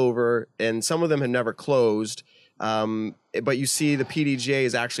all over, and some of them have never closed. But you see the PDGA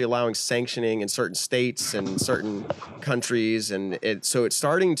is actually allowing sanctioning in certain states and certain countries. And so it's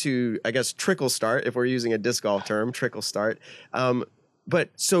starting to, I guess, trickle start, if we're using a disc golf term, trickle start.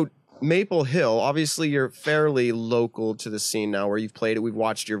 But so Maple Hill, obviously you're fairly local to the scene now where you've played it. We've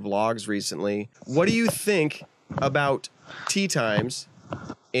watched your vlogs recently. What do you think about tee times?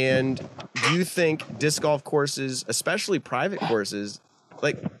 And do you think disc golf courses, especially private courses,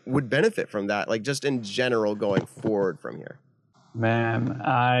 like would benefit from that, like just in general going forward from here? Man,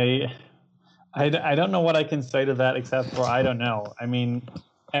 I don't know what I can say to that except for I don't know. I mean,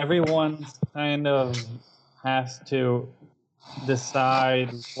 everyone kind of has to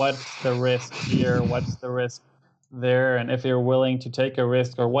decide what's the risk here, what's the risk there, and if you're willing to take a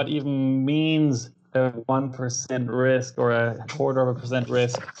risk, or what even means a 1% risk or a 0.25%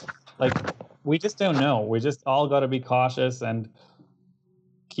 risk. Like, we just don't know. We just all got to be cautious and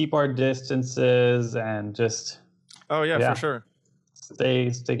keep our distances and just For sure.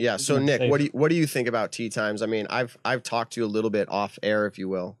 stay Yeah. So Nick, safe. what do you think about tee times? I mean, I've talked to you a little bit off air, if you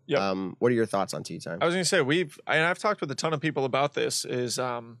will. Yep. What are your thoughts on tee times? I was going to say I've talked with a ton of people about this. Is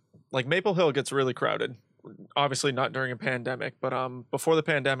like Maple Hill gets really crowded. Obviously not during a pandemic, but before the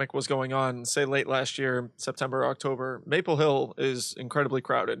pandemic was going on, say late last year, September, October, Maple Hill is incredibly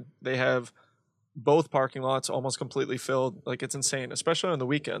crowded. They have both parking lots almost completely filled. Like, it's insane, especially on the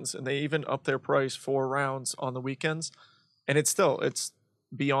weekends. And they even up their price for rounds on the weekends. And it's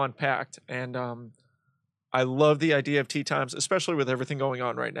beyond packed. And I love the idea of tee times, especially with everything going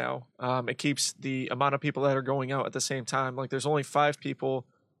on right now. It keeps the amount of people that are going out at the same time. Like, there's only 5 people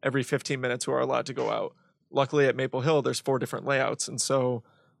every 15 minutes who are allowed to go out. Luckily at Maple Hill, there's 4 different layouts. And so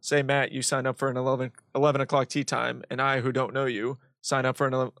say, Matt, you sign up for an 11 o'clock tee time, and I, who don't know you, sign up for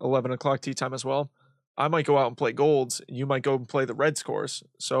an 11 o'clock tee time as well. I might go out and play golds. You might go and play the reds course.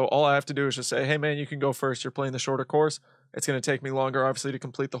 So all I have to do is just say, hey, man, you can go first. You're playing the shorter course. It's going to take me longer, obviously, to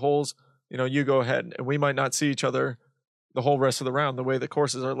complete the holes. You go ahead. And we might not see each other the whole rest of the round, the way the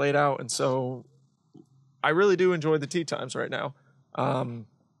courses are laid out. And so I really do enjoy the tee times right now.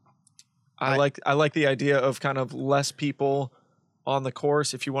 I like the idea of kind of less people on the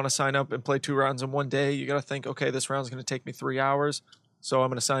course. If you want to sign up and play 2 rounds in one day, you got to think, okay, this round's going to take me 3 hours. So I'm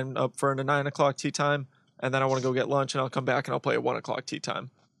going to sign up for a 9 o'clock tee time, and then I want to go get lunch, and I'll come back and I'll play a 1 o'clock tee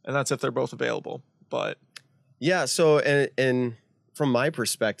time. And that's if they're both available. But yeah, so and from my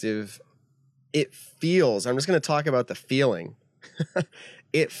perspective, it feels, I'm just going to talk about the feeling.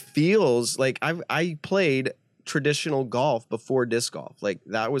 It feels like I played traditional golf before disc golf. Like,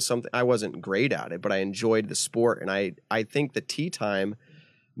 that was something, I wasn't great at it, but I enjoyed the sport. And I think the tee time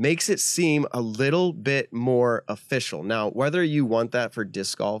makes it seem a little bit more official. Now, whether you want that for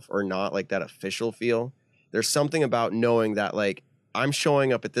disc golf or not, like that official feel, there's something about knowing that, like, I'm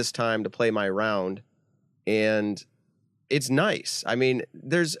showing up at this time to play my round, and it's nice. I mean,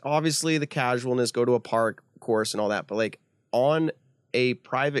 there's obviously the casualness, go to a park course and all that, but like on a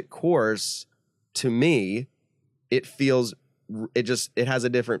private course, to me, it has a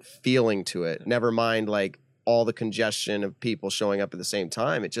different feeling to it. Never mind like all the congestion of people showing up at the same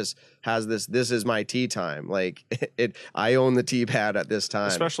time. It just has this is my tee time. Like, I own the tee pad at this time.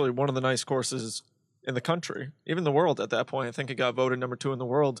 Especially one of the nice courses in the country, even the world at that point. I think it got voted number 2 in the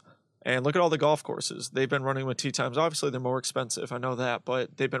world. And look at all the golf courses. They've been running with tee times. Obviously, they're more expensive. I know that,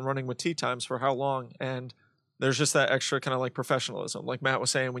 but they've been running with tee times for how long? And there's just that extra kind of like professionalism. Like Matt was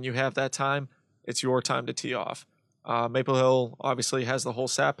saying, when you have that time, it's your time to tee off. Maple Hill obviously has the whole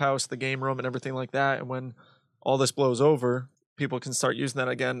sap house, the game room, and everything like that. And when all this blows over, people can start using that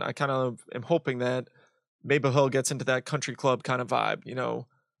again. I kind of am hoping that Maple Hill gets into that country club kind of vibe.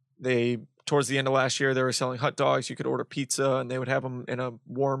 Towards the end of last year, they were selling hot dogs. You could order pizza, and they would have them in a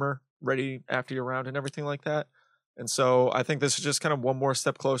warmer ready after your round and everything like that. And so I think this is just kind of one more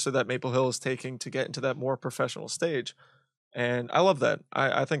step closer that Maple Hill is taking to get into that more professional stage. And I love that.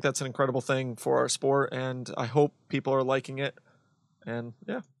 I think that's an incredible thing for our sport, and I hope people are liking it. And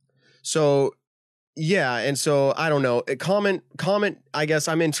yeah. So Yeah, and so I don't know. Comment. I guess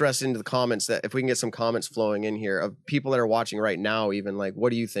I'm interested in the comments, that if we can get some comments flowing in here of people that are watching right now. Even like,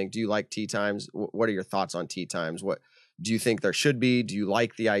 what do you think? Do you like tea times? What are your thoughts on tea times? What do you think there should be? Do you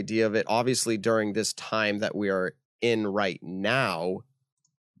like the idea of it? Obviously, during this time that we are in right now,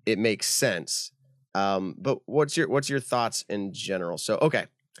 it makes sense. But what's your thoughts in general? So okay.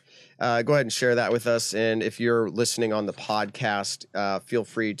 Go ahead and share that with us. And if you're listening on the podcast, feel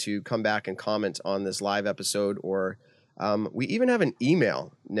free to come back and comment on this live episode. Or we even have an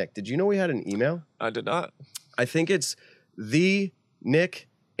email. Nick, did you know we had an email? I did not. I think it's the Nick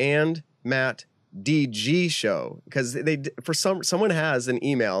and Matt DG show, because someone has an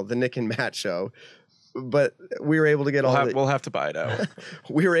email, the Nick and Matt show. But we were able to get we'll have to buy it out.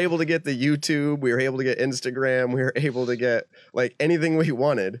 We were able to get the YouTube. We were able to get Instagram. We were able to get like anything we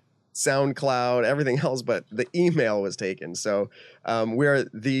wanted. SoundCloud, everything else, but the email was taken. So we're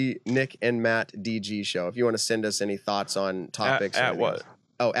the Nick and Matt DG show. If you want to send us any thoughts on topics. At what?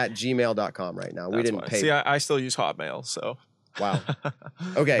 Oh, at gmail.com right now. We didn't pay. See, I still use Hotmail, so. Wow.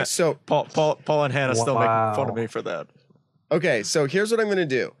 Okay, so. Paul and Hannah still make fun of me for that. Okay, so here's what I'm going to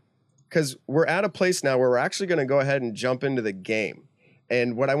do. Because we're at a place now where we're actually going to go ahead and jump into the game.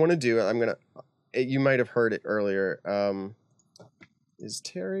 And what I want to do, you might have heard it earlier. Is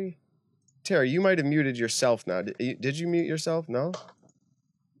Terry, you might have muted yourself now. Did you mute yourself? No?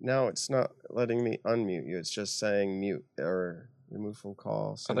 No, it's not letting me unmute you. It's just saying mute or remove from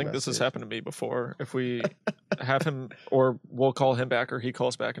call. I think this has happened to me before. If we have him, or we'll call him back, or he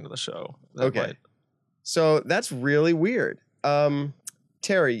calls back into the show. Okay. So that's really weird.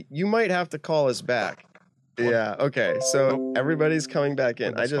 Terry, you might have to call us back. Yeah, okay. So everybody's coming back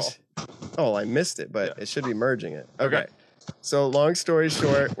in. I missed it, but it should be merging it. Okay. So long story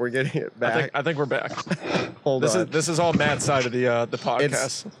short, we're getting it back. I think we're back. Hold on. This is all Matt's side of the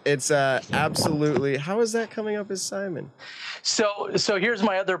podcast. It's absolutely. How is that coming up as Simon? So here's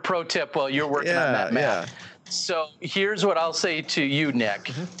my other pro tip while you're working on that, Matt. Yeah. So here's what I'll say to you, Nick.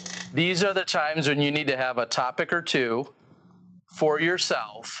 Mm-hmm. These are the times when you need to have a topic or two for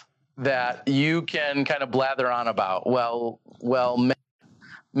yourself that you can kind of blather on about. Well,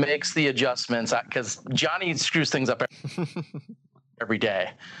 makes the adjustments, because Johnny screws things up every day.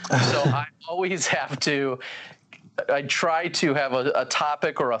 So I always have to, I try to have a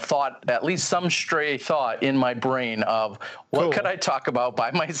topic or a thought, at least some stray thought in my brain of what could I talk about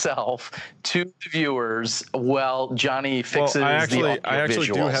by myself to the viewers while Johnny fixes the audio I actually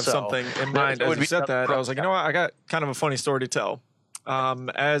visual. Do have something in mind. As you said that, I was like, you know what? I got kind of a funny story to tell.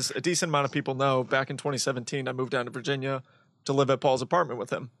 As a decent amount of people know, back in 2017, I moved down to Virginia to live at Paul's apartment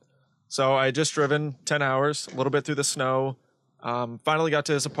with him. So I had just driven 10 hours, a little bit through the snow, finally got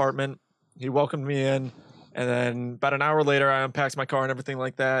to his apartment. He welcomed me in. And then about an hour later, I unpacked my car and everything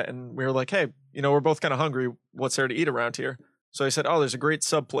like that. And we were like, hey, we're both kind of hungry. What's there to eat around here? So he said, oh, there's a great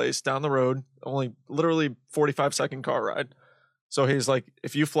sub place down the road, only literally 45-second car ride. So he's like,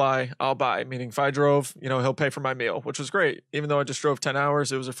 if you fly, I'll buy. Meaning if I drove, he'll pay for my meal, which was great. Even though I just drove 10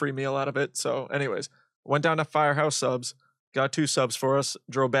 hours, it was a free meal out of it. So anyways, went down to Firehouse Subs, got 2 subs for us,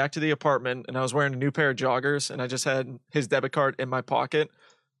 drove back to the apartment, and I was wearing a new pair of joggers, and I just had his debit card in my pocket.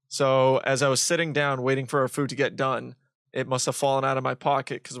 So as I was sitting down waiting for our food to get done, it must have fallen out of my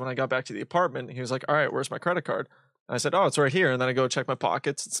pocket, because when I got back to the apartment, he was like, all right, where's my credit card? And I said, oh, it's right here. And then I go check my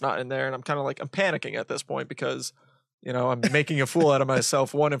pockets. It's not in there. And I'm kind of like, I'm panicking at this point because, I'm making a fool out of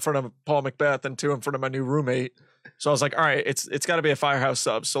myself, 1 in front of Paul Macbeth and 2 in front of my new roommate. So I was like, all right, it's got to be a Firehouse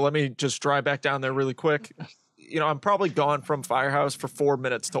sub. So let me just drive back down there really quick. I'm probably gone from Firehouse for 4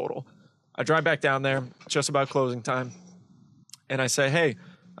 minutes total. I drive back down there, just about closing time. And I say, hey,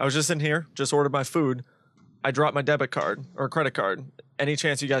 I was just in here, just ordered my food. I dropped my debit card or credit card. Any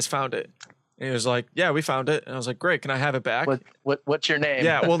chance you guys found it? And he was like, yeah, we found it. And I was like, great. Can I have it back? What's your name?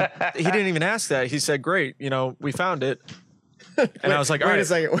 Yeah. Well, he didn't even ask that. He said, great. We found it. And I was like, all right. Wait a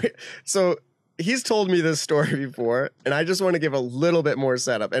second. Wait. So he's told me this story before, and I just want to give a little bit more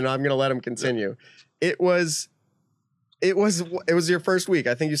setup, and I'm going to let him continue. It was your first week.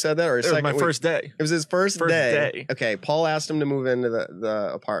 I think you said that, or second my week. First day. It was his first day. Okay. Paul asked him to move into the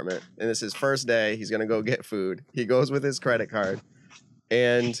apartment, and it's his first day. He's going to go get food. He goes with his credit card.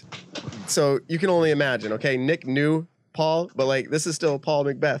 And so you can only imagine, okay, Nick knew Paul, but this is still Paul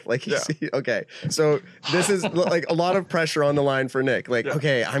Macbeth. Okay. So this is like a lot of pressure on the line for Nick.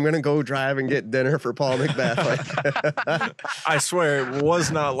 Okay, I'm going to go drive and get dinner for Paul Macbeth. I swear it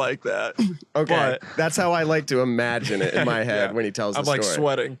was not like that. Okay. But that's how I like to imagine it in my head when he tells the story. I'm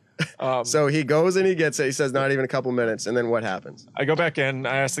sweating. So he goes and he gets it. He says not even a couple minutes. And then what happens? I go back in.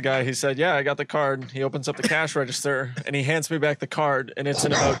 I ask the guy. He said, "Yeah, I got the card." He opens up the cash register and he hands me back the card, and it's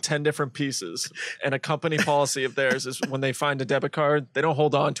in about 10 different pieces. And a company policy of theirs is when they find a debit card, they don't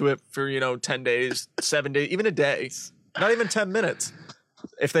hold on to it for 10 days, 7 days, even a day, not even 10 minutes.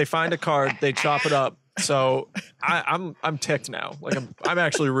 If they find a card, they chop it up. So I'm ticked now. Like I'm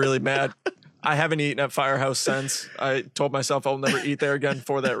actually really mad. I haven't eaten at Firehouse since. I told myself I'll never eat there again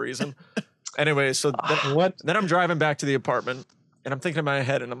for that reason. Anyway, so then I'm driving back to the apartment, and I'm thinking in my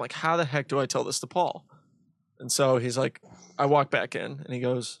head, and I'm like, how the heck do I tell this to Paul? And so he's like, I walk back in, and he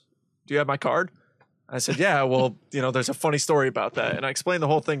goes, "Do you have my card?" I said, "Yeah, well, there's a funny story about that." And I explained the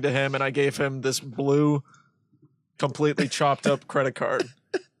whole thing to him, and I gave him this blue, completely chopped up credit card.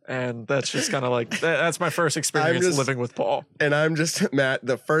 And that's just kind of like, that's my first experience living with Paul. And I'm just, Matt,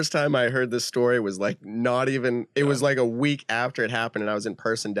 the first time I heard this story was like it was like a week after it happened, and I was in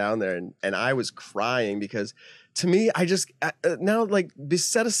person down there, and I was crying because to me, now like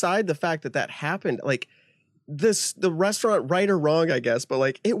set aside the fact that happened, like the restaurant, right or wrong, I guess, but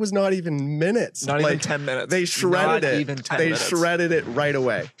like it was not even minutes. Not even 10 minutes. They shredded it. Even 10 they minutes. shredded it right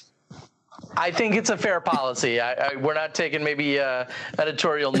away. I think it's a fair policy. We're not taking maybe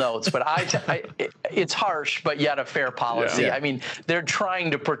editorial notes, but it's harsh, but yet a fair policy. Yeah. I mean, they're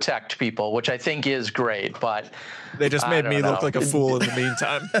trying to protect people, which I think is great, but they just made me look like a fool in the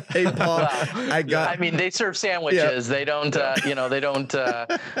meantime. Hey, Paul, I mean, they serve sandwiches. Yeah. They don't, they don't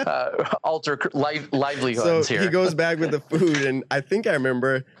alter livelihoods so here. He goes back with the food, and I think I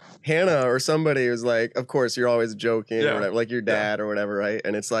remember Hannah or somebody was like, "Of course, you're always joking, or whatever, like your dad or whatever, right?"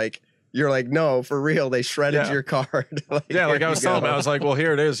 And it's like, you're like, "No, for real, they shredded your card." Like I was telling him, I was like, "Well,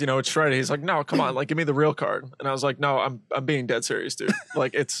 here it is, it's shredded." He's like, "No, come on, like, give me the real card." And I was like, "No, I'm being dead serious, dude.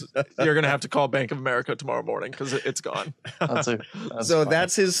 Like, you're gonna have to call Bank of America tomorrow morning because it's gone."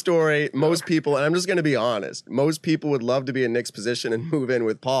 That's his story. Most people, and I'm just gonna be honest, most people would love to be in Nick's position and move in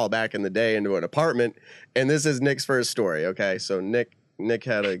with Paul back in the day into an apartment. And this is Nick's first story. Okay, so Nick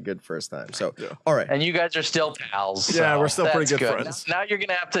had a good first time. So, all right. And you guys are still pals. Yeah, so we're still pretty good friends. Now you're going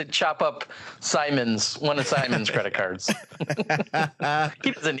to have to chop up one of Simon's credit cards.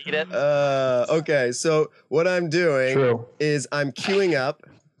 He doesn't need it. Okay, so what I'm doing is I'm queuing up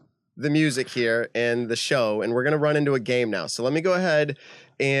the music here and the show, and we're going to run into a game now. So let me go ahead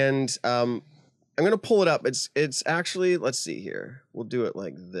and I'm going to pull it up. It's actually, let's see here. We'll do it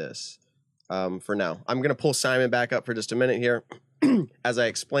like this for now. I'm going to pull Simon back up for just a minute here. As I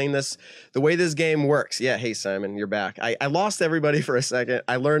explain this, the way this game works. Yeah, hey, Simon, you're back. I lost everybody for a second.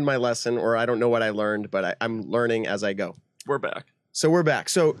 I learned my lesson, or I don't know what I learned, but I'm learning as I go. We're back. So we're back.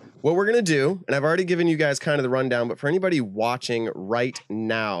 So what we're going to do, and I've already given you guys kind of the rundown, but for anybody watching right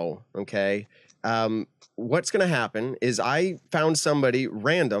now, okay, what's going to happen is I found somebody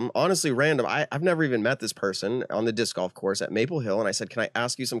random, honestly random. I've never even met this person on the disc golf course at Maple Hill. And I said, "Can I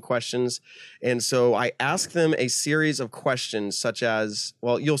ask you some questions?" And so I asked them a series of questions such as,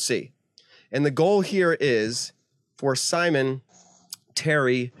 well, you'll see. And the goal here is for Simon,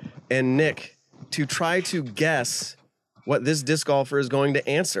 Terry, and Nick to try to guess what this disc golfer is going to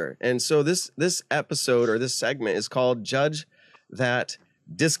answer. And so this episode or this segment is called Judge That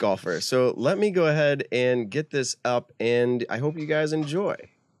Disc Golfer. So let me go ahead and get this up, and I hope you guys enjoy.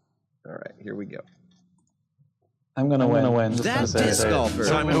 All right, here we go. I'm gonna win. That Disc Golfer,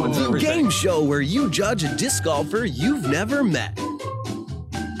 the game show where you judge a disc golfer you've never met.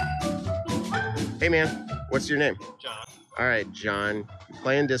 Hey man, what's your name? John. All right, John.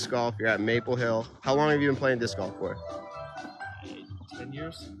 Playing disc golf. You're at Maple Hill. How long have you been playing disc golf for? 10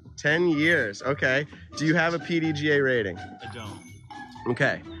 years. 10 years. Okay. Do you have a PDGA rating? I don't.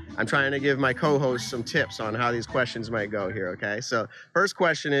 Okay. I'm trying to give my co-host some tips on how these questions might go here, okay? So first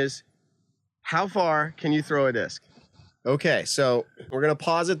question is, how far can you throw a disc? Okay, so we're going to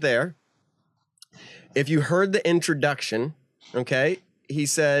pause it there. If you heard the introduction, okay, he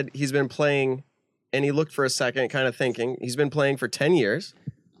said he's been playing, and he looked for a second, kind of thinking, he's been playing for 10 years.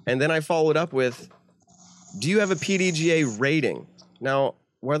 And then I followed up with, do you have a PDGA rating? Now,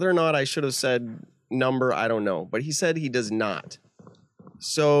 whether or not I should have said number, I don't know. But he said he does not.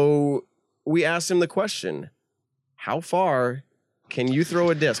 So we asked him the question, how far can you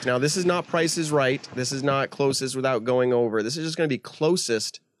throw a disc? Now, this is not Price is Right. This is not closest without going over. This is just going to be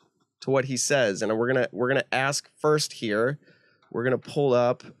closest to what he says. And we're gonna ask first here. We're going to pull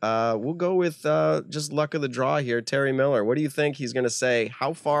up. We'll go with just luck of the draw here. Terry Miller, what do you think he's going to say?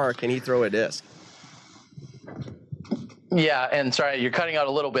 How far can he throw a disc? Yeah, and sorry, you're cutting out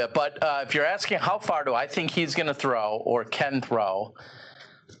a little bit, but if you're asking how far do I think he's going to throw or can throw,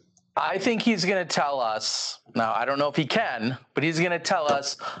 I think he's going to tell us. Now, I don't know if he can, but he's going to tell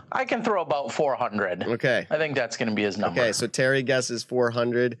us, I can throw about 400. Okay. I think that's going to be his number. Okay, so Terry guesses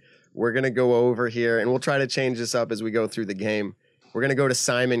 400. We're going to go over here, and we'll try to change this up as we go through the game. We're going to go to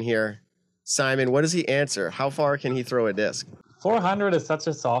Simon here. Simon, what does he answer? How far can he throw a disc? 400 is such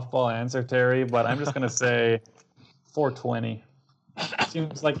a softball answer, Terry, but I'm just going to say 420.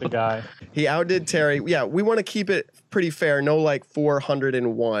 Seems like the guy. He outdid Terry. Yeah, we want to keep it pretty fair. No, like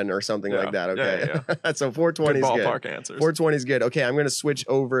 401 or something like that. Okay, yeah. So 420 is good. Ballpark answers. 420 is good. Okay, I'm going to switch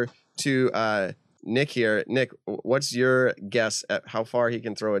over to Nick here. Nick, what's your guess at how far he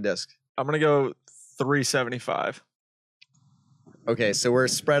can throw a disc? I'm going to go 375. Okay, so we're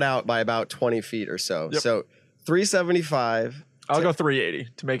spread out by about 20 feet or so. Yep. So 375. I'll go 380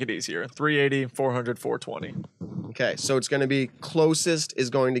 to make it easier. 380, 400, 420. Okay, so it's going to be closest is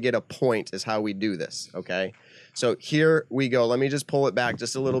going to get a point is how we do this, okay? So here we go. Let me just pull it back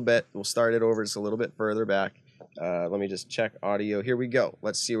just a little bit. We'll start it over just a little bit further back. Let me just check audio. Here we go.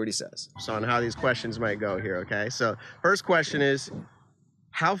 Let's see what he says. So on how these questions might go here, okay? So first question is,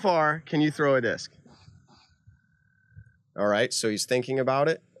 how far can you throw a disc? All right, so he's thinking about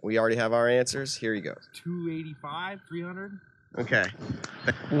it. We already have our answers. Here he goes. 285, 300. Okay.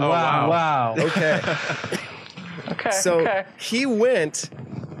 Wow. Okay. So okay. he went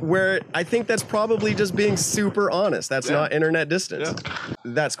where I think that's probably just being super honest. That's not internet distance. Yeah.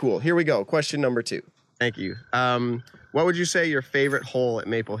 That's cool. Here we go. Question number 2. Thank you. What would you say your favorite hole at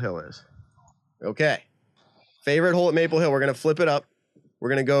Maple Hill is? Okay. Favorite hole at Maple Hill. We're going to flip it up. We're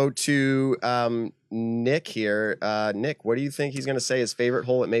going to go to Nick here. Nick, what do you think he's going to say his favorite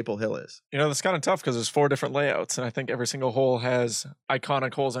hole at Maple Hill is? You know, that's kind of tough because there's 4 different layouts, and I think every single hole has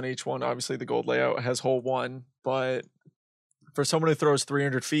iconic holes on each one. Obviously, the gold layout has hole 1, but for someone who throws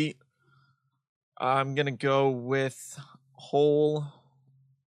 300 feet, I'm going to go with hole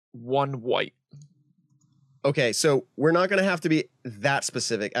 1 white. Okay, so we're not going to have to be that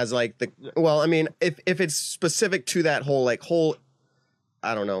specific as like the, well, I mean, if it's specific to that hole, like hole,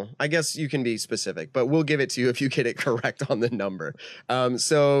 I don't know. I guess you can be specific, but we'll give it to you if you get it correct on the number.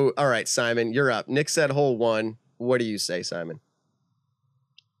 So, all right, Simon, you're up. Nick said hole 1. What do you say, Simon?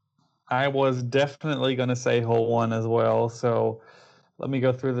 I was definitely going to say hole 1 as well. So let me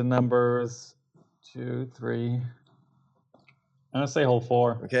go through the numbers. 2, 3. I'm going to say hole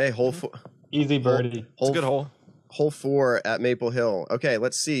 4. Okay, hole 4. Easy birdie. It's a good hole. Hole 4 at Maple Hill. Okay,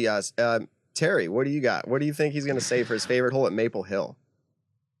 let's see. Terry, what do you got? What do you think he's going to say for his favorite hole at Maple Hill?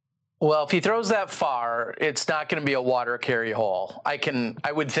 Well, if he throws that far, it's not going to be a water carry hole.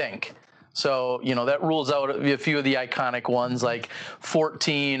 I would think. So, you know, that rules out a few of the iconic ones like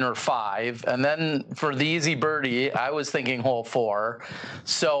 14 or 5. And then for the easy birdie, I was thinking hole 4.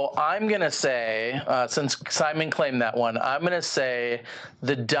 So I'm going to say, since Simon claimed that one, I'm going to say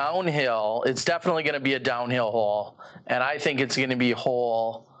the downhill, it's definitely going to be a downhill hole. And I think it's going to be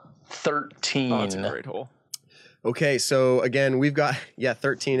hole 13. Oh, that's a great hole. Okay, so again, we've got,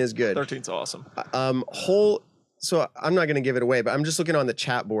 13 is good. 13's awesome. So I'm not going to give it away, but I'm just looking on the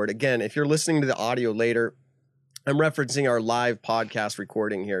chat board. Again, if you're listening to the audio later, I'm referencing our live podcast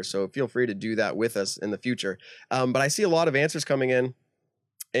recording here, so feel free to do that with us in the future. But I see a lot of answers coming in,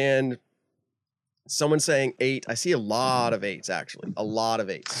 and someone saying 8. I see a lot of 8s, actually. A lot of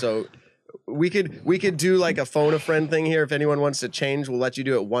 8s. So we could do like a phone a friend thing here. If anyone wants to change, we'll let you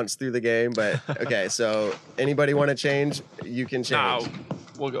do it once through the game. But okay, so anybody want to change? You can change. No,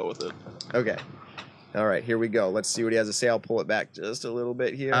 we'll go with it. Okay. All right, here we go. Let's see what he has to say. I'll pull it back just a little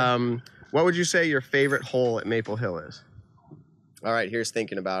bit here. What would you say your favorite hole at Maple Hill is? All right, here's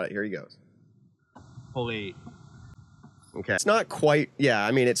thinking about it. Here he goes. Hole 8. Okay. It's not quite,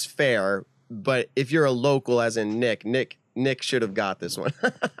 I mean, it's fair, but if you're a local, as in Nick should have got this one.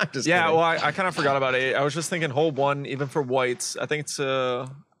 I'm just kidding. Well, I kind of forgot about 8. I was just thinking hole 1, even for whites. I think it's I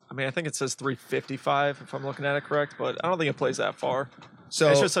think it says 355 if I'm looking at it correct, but I don't think it plays that far. So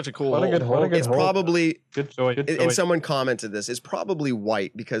it's just such a cool hole. It's probably good choice. And someone commented this. It's probably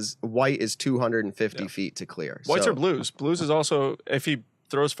white because white is 250 feet to clear. Whites are blues. Blues is also, if he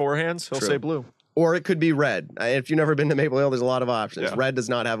throws forehands, he'll say blue. Or it could be red. If you've never been to Maple Hill, there's a lot of options. Yeah. Red does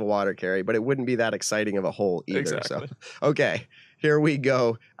not have a water carry, but it wouldn't be that exciting of a hole either. Exactly. So, okay, here we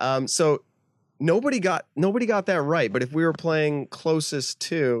go. So nobody got that right. But if we were playing closest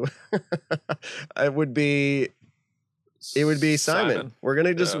to, it would be Simon. We're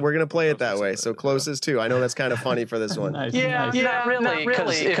gonna play it that way. So closest to. I know that's kind of funny for this one. Nice. Not really.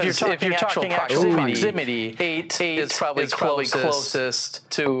 Because if you're talking actual proximity, 8 is probably closest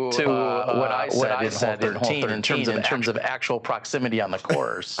to what I said in hole 13 in terms of actual proximity on the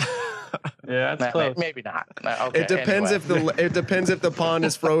course. Yeah, that's close. Maybe not. Okay, It depends anyway. if the pond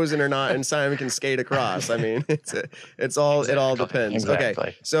is frozen or not, and Simon can skate across. I mean, it all depends. Exactly.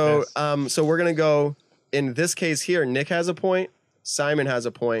 Okay, so Yes. so we're gonna go in this case here. Nick has a point. Simon has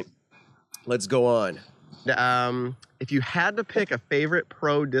a point. Let's go on. If you had to pick a favorite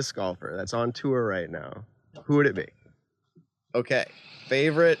pro disc golfer that's on tour right now, who would it be? Okay,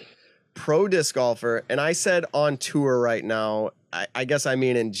 favorite pro disc golfer, and I said on tour right now. I guess I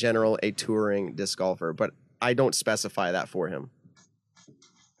mean in general a touring disc golfer, but I don't specify that for him.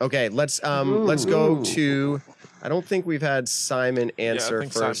 Okay, let's go to. I don't think we've had Simon answer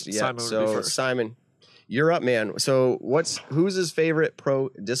first yet. Simon would be So first. Simon, you're up, man. So who's his favorite pro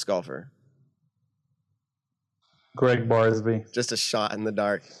disc golfer? Greg Barsby. Just a shot in the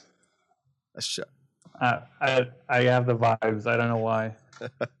dark. A shot. I have the vibes. I don't know why.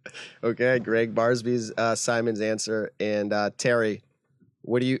 Okay, Greg Barsby's Simon's answer, and Terry,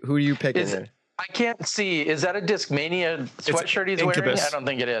 who are you picking here? I can't see. Is that a Discmania sweatshirt he's wearing? Incubus. I don't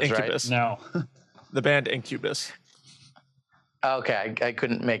think it is, Incubus. No. The band Incubus. right? Okay, I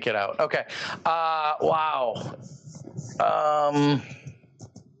couldn't make it out. Okay. Wow.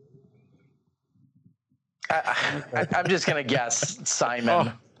 I'm just gonna guess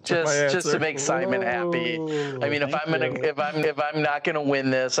Simon. Just to make Simon happy. I mean, if I'm not gonna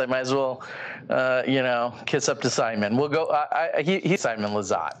win this, I might as well, kiss up to Simon. We'll go. He's Simon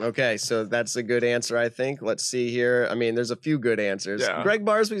Lizotte. Okay, so that's a good answer, I think. Let's see here. I mean, there's a few good answers. Yeah. Greg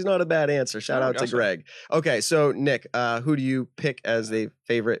Barsby's not a bad answer. Shout out to Greg. Okay, so Nick, who do you pick as the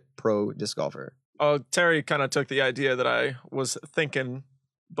favorite pro disc golfer? Oh, Terry kind of took the idea that I was thinking,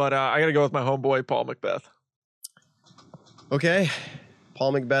 but I got to go with my homeboy, Paul Macbeth. Okay,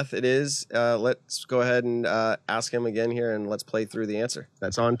 Paul Macbeth it is. Let's go ahead and ask him again here, and let's play through the answer.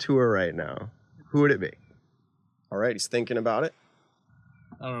 That's on tour right now. Who would it be? All right, he's thinking about it.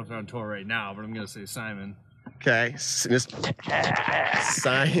 I don't know if they're on tour right now, but I'm going to say Simon. Okay, Simon.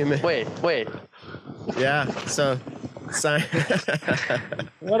 Wait. Yeah, so Simon.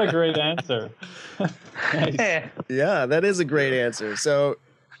 What a great answer. Nice. Yeah, that is a great answer. So,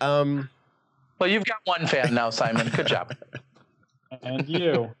 Well, you've got one fan now, Simon. Good job. And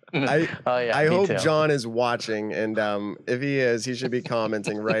you. I me hope too. John is watching, and if he is, he should be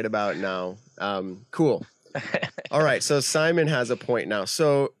commenting right about now. Cool. All right, so Simon has a point now.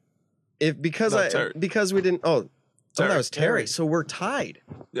 So because we didn't. Oh, that was Terry. So we're tied.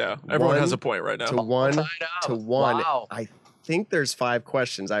 Yeah, everyone has a 1 point right now. to 1 Tied up. to 1. Wow. I think there's 5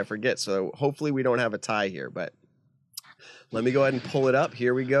 questions. I forget. So hopefully we don't have a tie here, but. Let me go ahead and pull it up.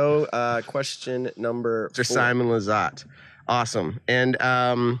 Here we go. Question number 4. Simon Lizotte. Awesome. And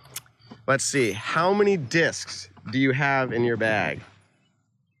let's see. How many discs do you have in your bag?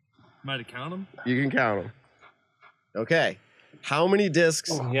 Might have count them. You can count them. Okay. How many discs?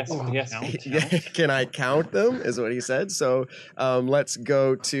 Oh, yes. Can I count them? Is what he said. So let's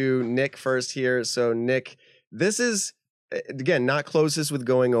go to Nick first here. So Nick, this is again not closest with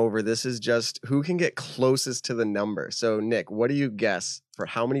going over. This is just who can get closest to the number. So Nick, what do you guess for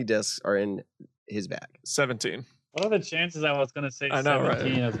how many discs are in his bag? 17. What are the chances I was going to say I know,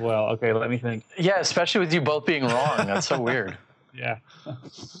 17 as well? Okay, let me think. Yeah, especially with you both being wrong. That's so weird. Yeah.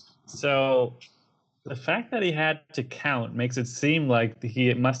 So the fact that he had to count makes it seem like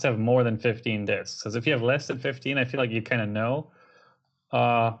he must have more than 15 discs. Because if you have less than 15, I feel like you kind of know.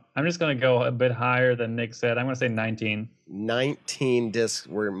 I'm just going to go a bit higher than Nick said. I'm going to say 19. 19 discs.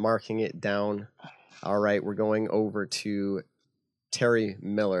 We're marking it down. All right, we're going over to Terry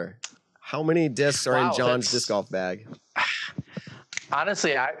Miller. How many discs are in John's disc golf bag?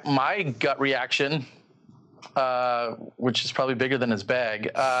 Honestly, my gut reaction, which is probably bigger than his bag,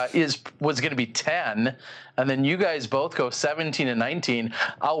 was going to be 10, and then you guys both go 17 and 19.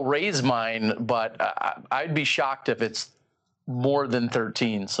 I'll raise mine, but I'd be shocked if it's more than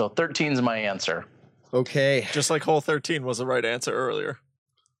 13. So 13 is my answer. Okay. Just like hole 13 was the right answer earlier.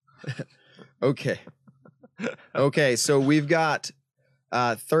 Okay. Okay, so we've got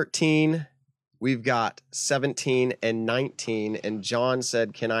 13, we've got 17 and 19, and John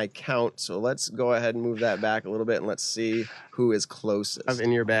said, can I count? So let's go ahead and move that back a little bit, and let's see who is closest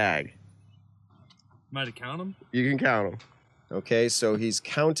in your bag. Might have count them. You can count them. Okay, so he's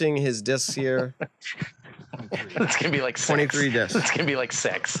counting his discs here. It's going to be like 6. 23 discs. It's going to be like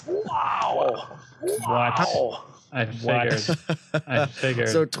 6. Wow. What? I figured.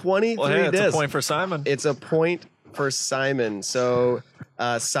 So 23 Well, hey, it's discs. a point for Simon. It's a point for Simon. So,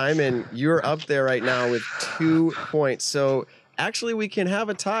 Simon, you're up there right now with 2 points. So, actually, we can have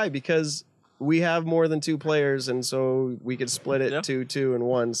a tie because we have more than 2 players, and so we could split it 2, and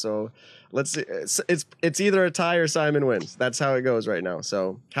 1. So let's see. It's either a tie or Simon wins. That's how it goes right now.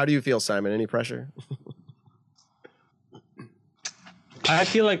 So how do you feel, Simon? Any pressure? I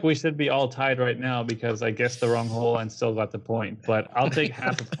feel like we should be all tied right now because I guessed the wrong hole and still got the point. But I'll take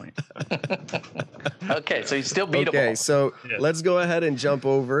half a point. Okay, so he's still beatable. Okay, so let's go ahead and jump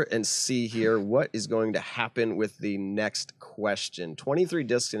over and see here what is going to happen with the next question. 23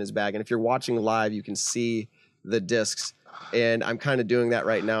 discs in his bag, and if you're watching live, you can see the discs. And I'm kind of doing that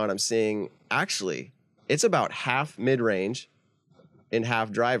right now, and I'm seeing actually it's about half mid-range and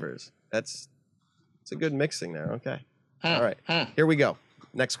half drivers. It's a good mixing there. Okay. All right, here we go.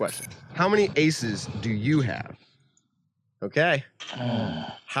 Next question. How many aces do you have? Okay.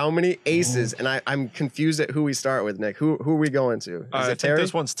 How many aces? And I'm confused at who we start with, Nick. Who are we going to? Is it Terry?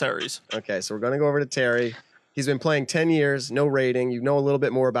 This one's Terry's. Okay, so we're going to go over to Terry. He's been playing 10 years, no rating. You know a little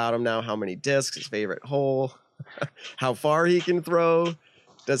bit more about him now. How many discs, his favorite hole, how far he can throw.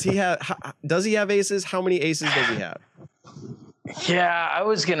 Does he have aces? How many aces does he have? Yeah, I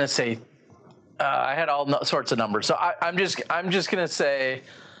was going to say I had all sorts of numbers. So I'm just going to say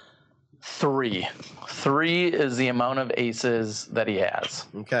 3. 3 is the amount of aces that he has.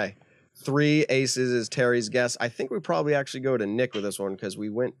 Okay. 3 aces is Terry's guess. I think we probably actually go to Nick with this one because we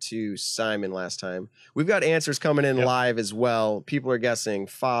went to Simon last time. We've got answers coming in live as well. People are guessing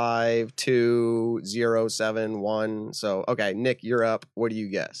 5, 2, 0, 7, 1. So, okay, Nick, you're up. What do you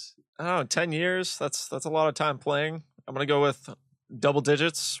guess? Oh, 10 years. That's a lot of time playing. I'm going to go with double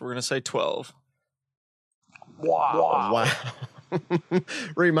digits. We're going to say 12. Wow.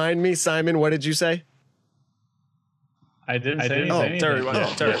 Remind me, Simon, what did you say? I didn't say anything. Terry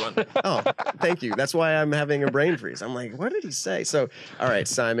won. Oh, thank you. That's why I'm having a brain freeze. I'm like, what did he say? So, all right,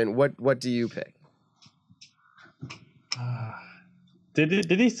 Simon, what do you pick? Did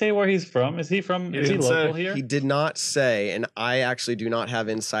he say where he's from? Is he local here? He did not say, and I actually do not have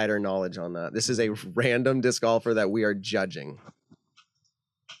insider knowledge on that. This is a random disc golfer that we are judging.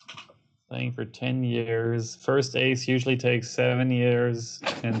 Playing for 10 years. First ace usually takes 7 years,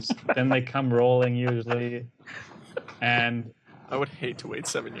 and then they come rolling usually. And I would hate to wait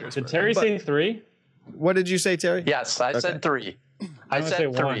 7 years. Did Terry say 3? What did you say, Terry? Yes, I said 3. I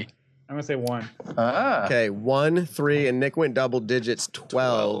said 3. I'm gonna say 1. Okay, 1, 3, and Nick went double digits,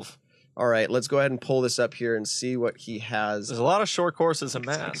 12. All right, let's go ahead and pull this up here and see what he has. There's a lot of short courses in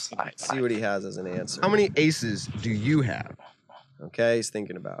Mass. See what he has as an answer. How many aces do you have? Okay, he's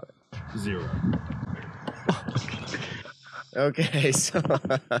thinking about it. 0. Okay, so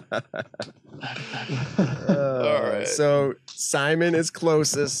All right. So Simon is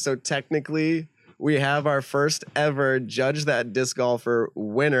closest. So technically, we have our first ever Judge That Disc Golfer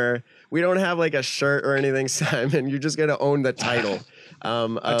winner. We don't have like a shirt or anything, Simon. You're just gonna own the title.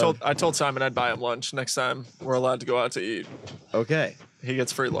 I told Simon I'd buy him lunch next time we're allowed to go out to eat. Okay. He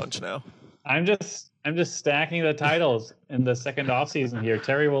gets free lunch now. I'm just stacking the titles in the second off season here.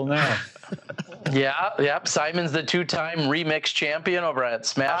 Terry will know. Yep. Simon's the 2-time remix champion over at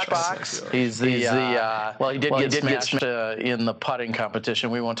Smashbox. He did get smashed in the putting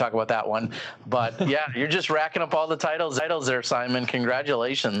competition. We won't talk about that one. But yeah, you're just racking up all the titles there, Simon.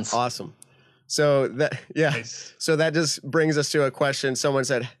 Congratulations. Awesome. So Nice. So that just brings us to a question. Someone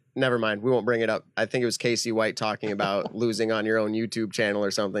said, never mind, we won't bring it up. I think it was Casey White talking about losing on your own YouTube channel or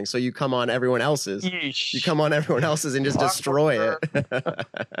something. So you come on everyone else's. Yeesh. You come on everyone else's and just destroy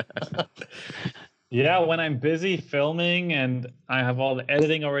it. Yeah, when I'm busy filming and I have all the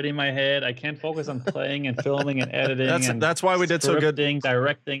editing already in my head, I can't focus on playing and filming and editing. That's why we did so good.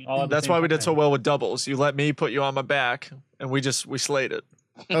 Directing, all. That's why we did so well with doubles. You let me put you on my back, and we slayed it.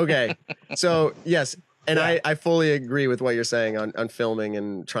 Okay. So yes. And I fully agree with what you're saying on filming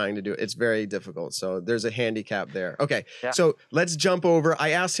and trying to do it. It's very difficult. So there's a handicap there. Okay. Yeah. So let's jump over. I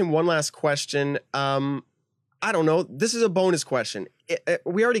asked him one last question. I don't know. This is a bonus question.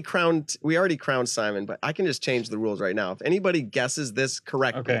 We already crowned Simon, but I can just change the rules right now. If anybody guesses this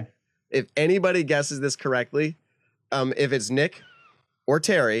correctly, if it's Nick or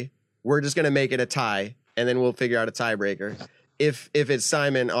Terry, we're just going to make it a tie, and then we'll figure out a tiebreaker. If it's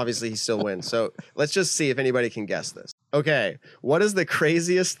Simon, obviously he still wins. So let's just see if anybody can guess this. Okay, what is the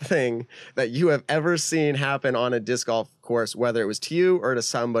craziest thing that you have ever seen happen on a disc golf course, whether it was to you or to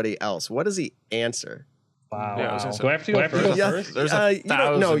somebody else? What does he answer? Wow. Yeah, Do I have to go first? There's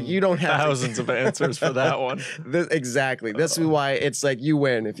you don't have thousands of answers for that one. Exactly. This is why it's like you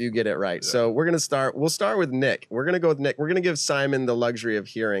win if you get it right. Yeah. So we'll start with Nick. We're going to go with Nick. We're going to give Simon the luxury of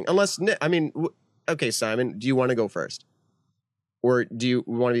hearing. Unless Nick, okay, Simon, do you want to go first? Or do you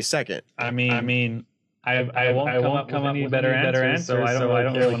want to be second? I mean, I won't come up with any better answers, so I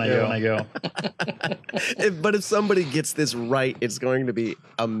don't care when I go. But if somebody gets this right, it's going to be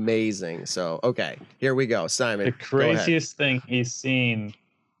amazing. So, okay, here we go. Simon, The go ahead. craziest thing he's seen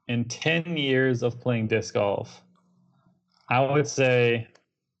in 10 years of playing disc golf, I would say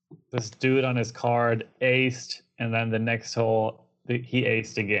this dude on his card aced, and then the next hole he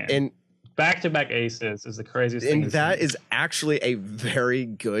aced again. And back-to-back aces is the craziest thing. And that is actually a very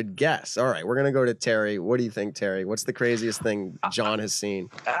good guess. All right, we're going to go to Terry. What do you think, Terry? What's the craziest thing John has seen?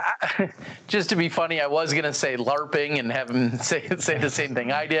 Just to be funny, I was going to say LARPing and have him say the same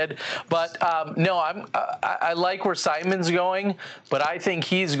thing I did. But no, I like where Simon's going, but I think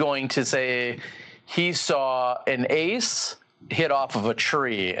he's going to say he saw an ace hit off of a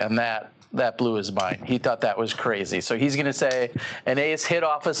tree, and that blew his mind. He thought that was crazy. So he's going to say an ace hit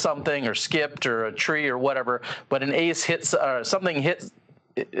off of something or skipped or a tree or whatever, but an ace hits something hits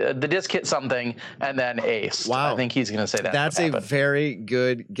the disc hit something and then ace. Wow. I think he's going to say that. That's a very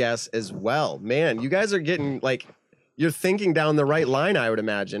good guess as well. Man, you guys are getting you're thinking down the right line, I would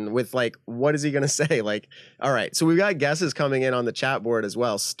imagine, with what is he going to say? All right. So we've got guesses coming in on the chat board as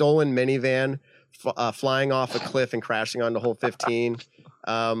well. Stolen minivan, flying off a cliff and crashing onto hole 15.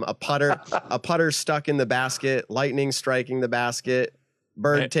 A putter stuck in the basket, lightning striking the basket,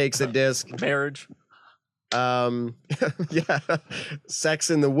 bird takes a disc, marriage. Yeah, sex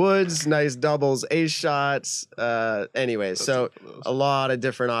in the woods, nice doubles, ace shots. Anyway, so a lot of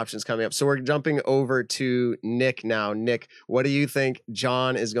different options coming up. So we're jumping over to Nick now. Nick, what do you think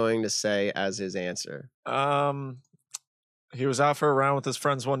John is going to say as his answer? He was out for a round with his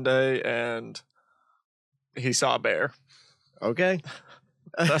friends one day and he saw a bear. Okay.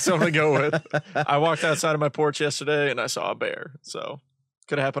 That's what I'm gonna go with. I walked outside of my porch yesterday and I saw a bear. So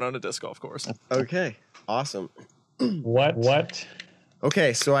could happen on a disc golf course. Okay. Awesome. What?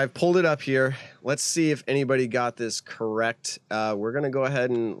 Okay, so I've pulled it up here. Let's see if anybody got this correct. We're gonna go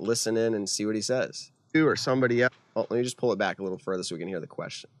ahead and listen in and see what he says. You or somebody else. Oh, let me just pull it back a little further so we can hear the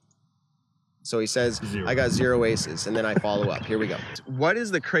question. So he says, I got 0 aces, and then I follow up. Here we go. What is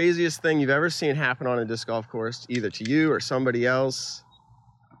the craziest thing you've ever seen happen on a disc golf course, either to you or somebody else?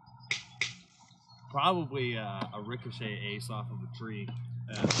 Probably a ricochet ace off of a tree.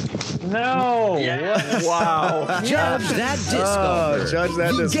 No! Yes. Wow. Judge That Disc Golfer. Judge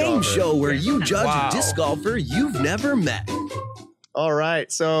That The Disc game Golfer. show where you judge Wow. a disc golfer you've never met. All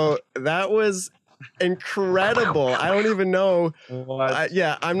right, so that was incredible. I don't even know. What?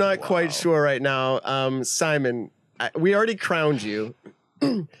 Yeah, I'm not quite sure right now. Simon, we already crowned you,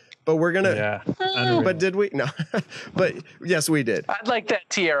 but we're gonna. Yeah. Unreal. But did we? No. But yes, we did. I'd like that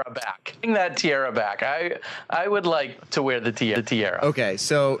tiara back. Bring that tiara back. I would like to wear the tiara. Okay,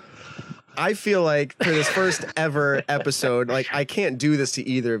 so I feel like for this first ever episode, I can't do this to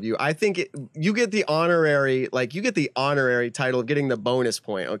either of you. I think you get the honorary, title of getting the bonus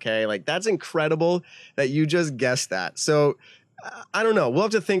point. Okay, that's incredible that you just guessed that. So I don't know. We'll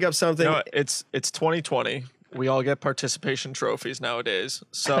have to think up something. You know, it's 2020. We all get participation trophies nowadays.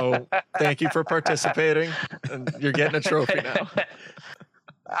 So thank you for participating, and you're getting a trophy now.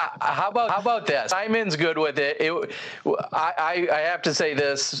 How about that? Simon's good with it. I have to say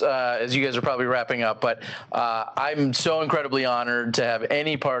this, as you guys are probably wrapping up, but I'm so incredibly honored to have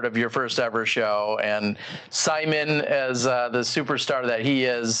any part of your first ever show. And Simon, as the superstar that he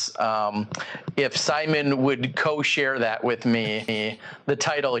is, if Simon would co-share that with me, the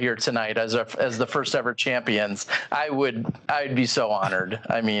title here tonight as the first ever champions, I'd be so honored.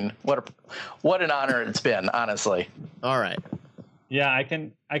 I mean, what an honor it's been, honestly. All right. Yeah, I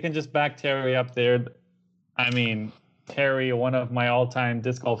can just back Terry up there. I mean, Terry, one of my all-time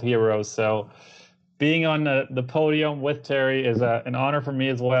disc golf heroes. So being on the podium with Terry is an honor for me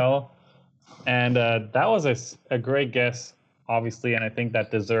as well. And that was a great guess, obviously, and I think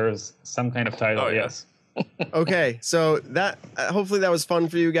that deserves some kind of title. Oh, yeah. Yes. Okay, so that hopefully that was fun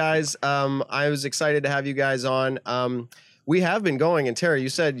for you guys. I was excited to have you guys on. We have been going, and Terry, you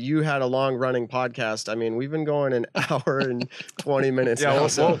said you had a long-running podcast. I mean, we've been going an hour and 20 minutes now.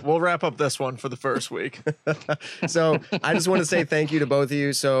 Yeah, we'll wrap up this one for the first week. So I just want to say thank you to both of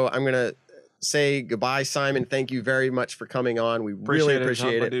you. So I'm going to say goodbye, Simon. Thank you very much for coming on. We really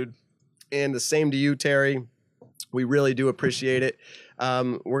appreciate my it. dude. And the same to you, Terry. We really do appreciate it.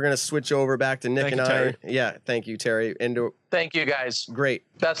 We're going to switch over back to Nick Thank and you, I. Terry. Yeah, thank you, Terry. Thank you, guys. Great.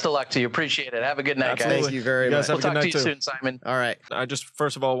 Best of luck to you. Appreciate it. Have a good night, Absolutely. Thank you very You guys much. have guys. a We'll good talk to night you too. soon, Simon. All right. I just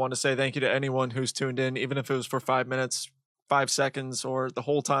first of all want to say thank you to anyone who's tuned in, even if it was for 5 minutes, 5 seconds, or the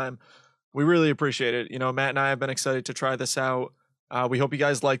whole time. We really appreciate it. You know, Matt and I have been excited to try this out. We hope you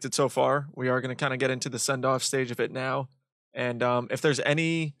guys liked it so far. We are going to kind of get into the send-off stage of it now. And if there's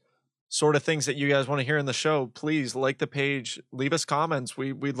any sort of things that you guys want to hear in the show, please like the page, leave us comments.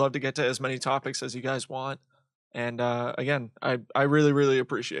 We'd love to get to as many topics as you guys want. And again, I really, really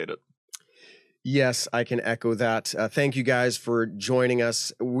appreciate it. Yes, I can echo that. Thank you guys for joining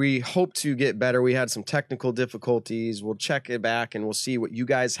us. We hope to get better. We had some technical difficulties. We'll check it back and we'll see what you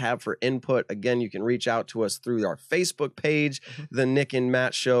guys have for input. Again, you can reach out to us through our Facebook page, The Nick and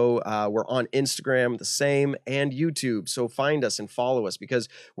Matt Show. We're on Instagram, the same, and YouTube. So find us and follow us, because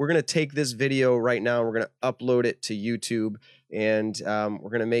we're going to take this video right now. We're going to upload it to YouTube. And we're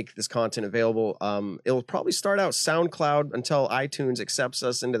going to make this content available. It'll probably start out SoundCloud until iTunes accepts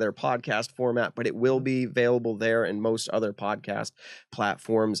us into their podcast format, but it will be available there and most other podcast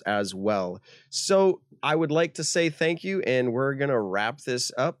platforms as well. So I would like to say thank you, and we're going to wrap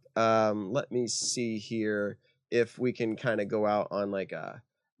this up. Let me see here if we can kind of go out on like a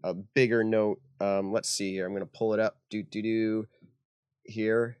bigger note. Let's see here. I'm going to pull it up.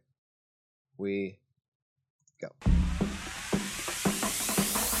 Here we go.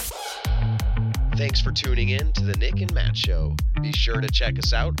 Thanks for tuning in to the Nick and Matt Show. Be sure to check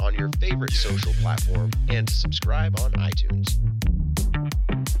us out on your favorite social platform and to subscribe on iTunes.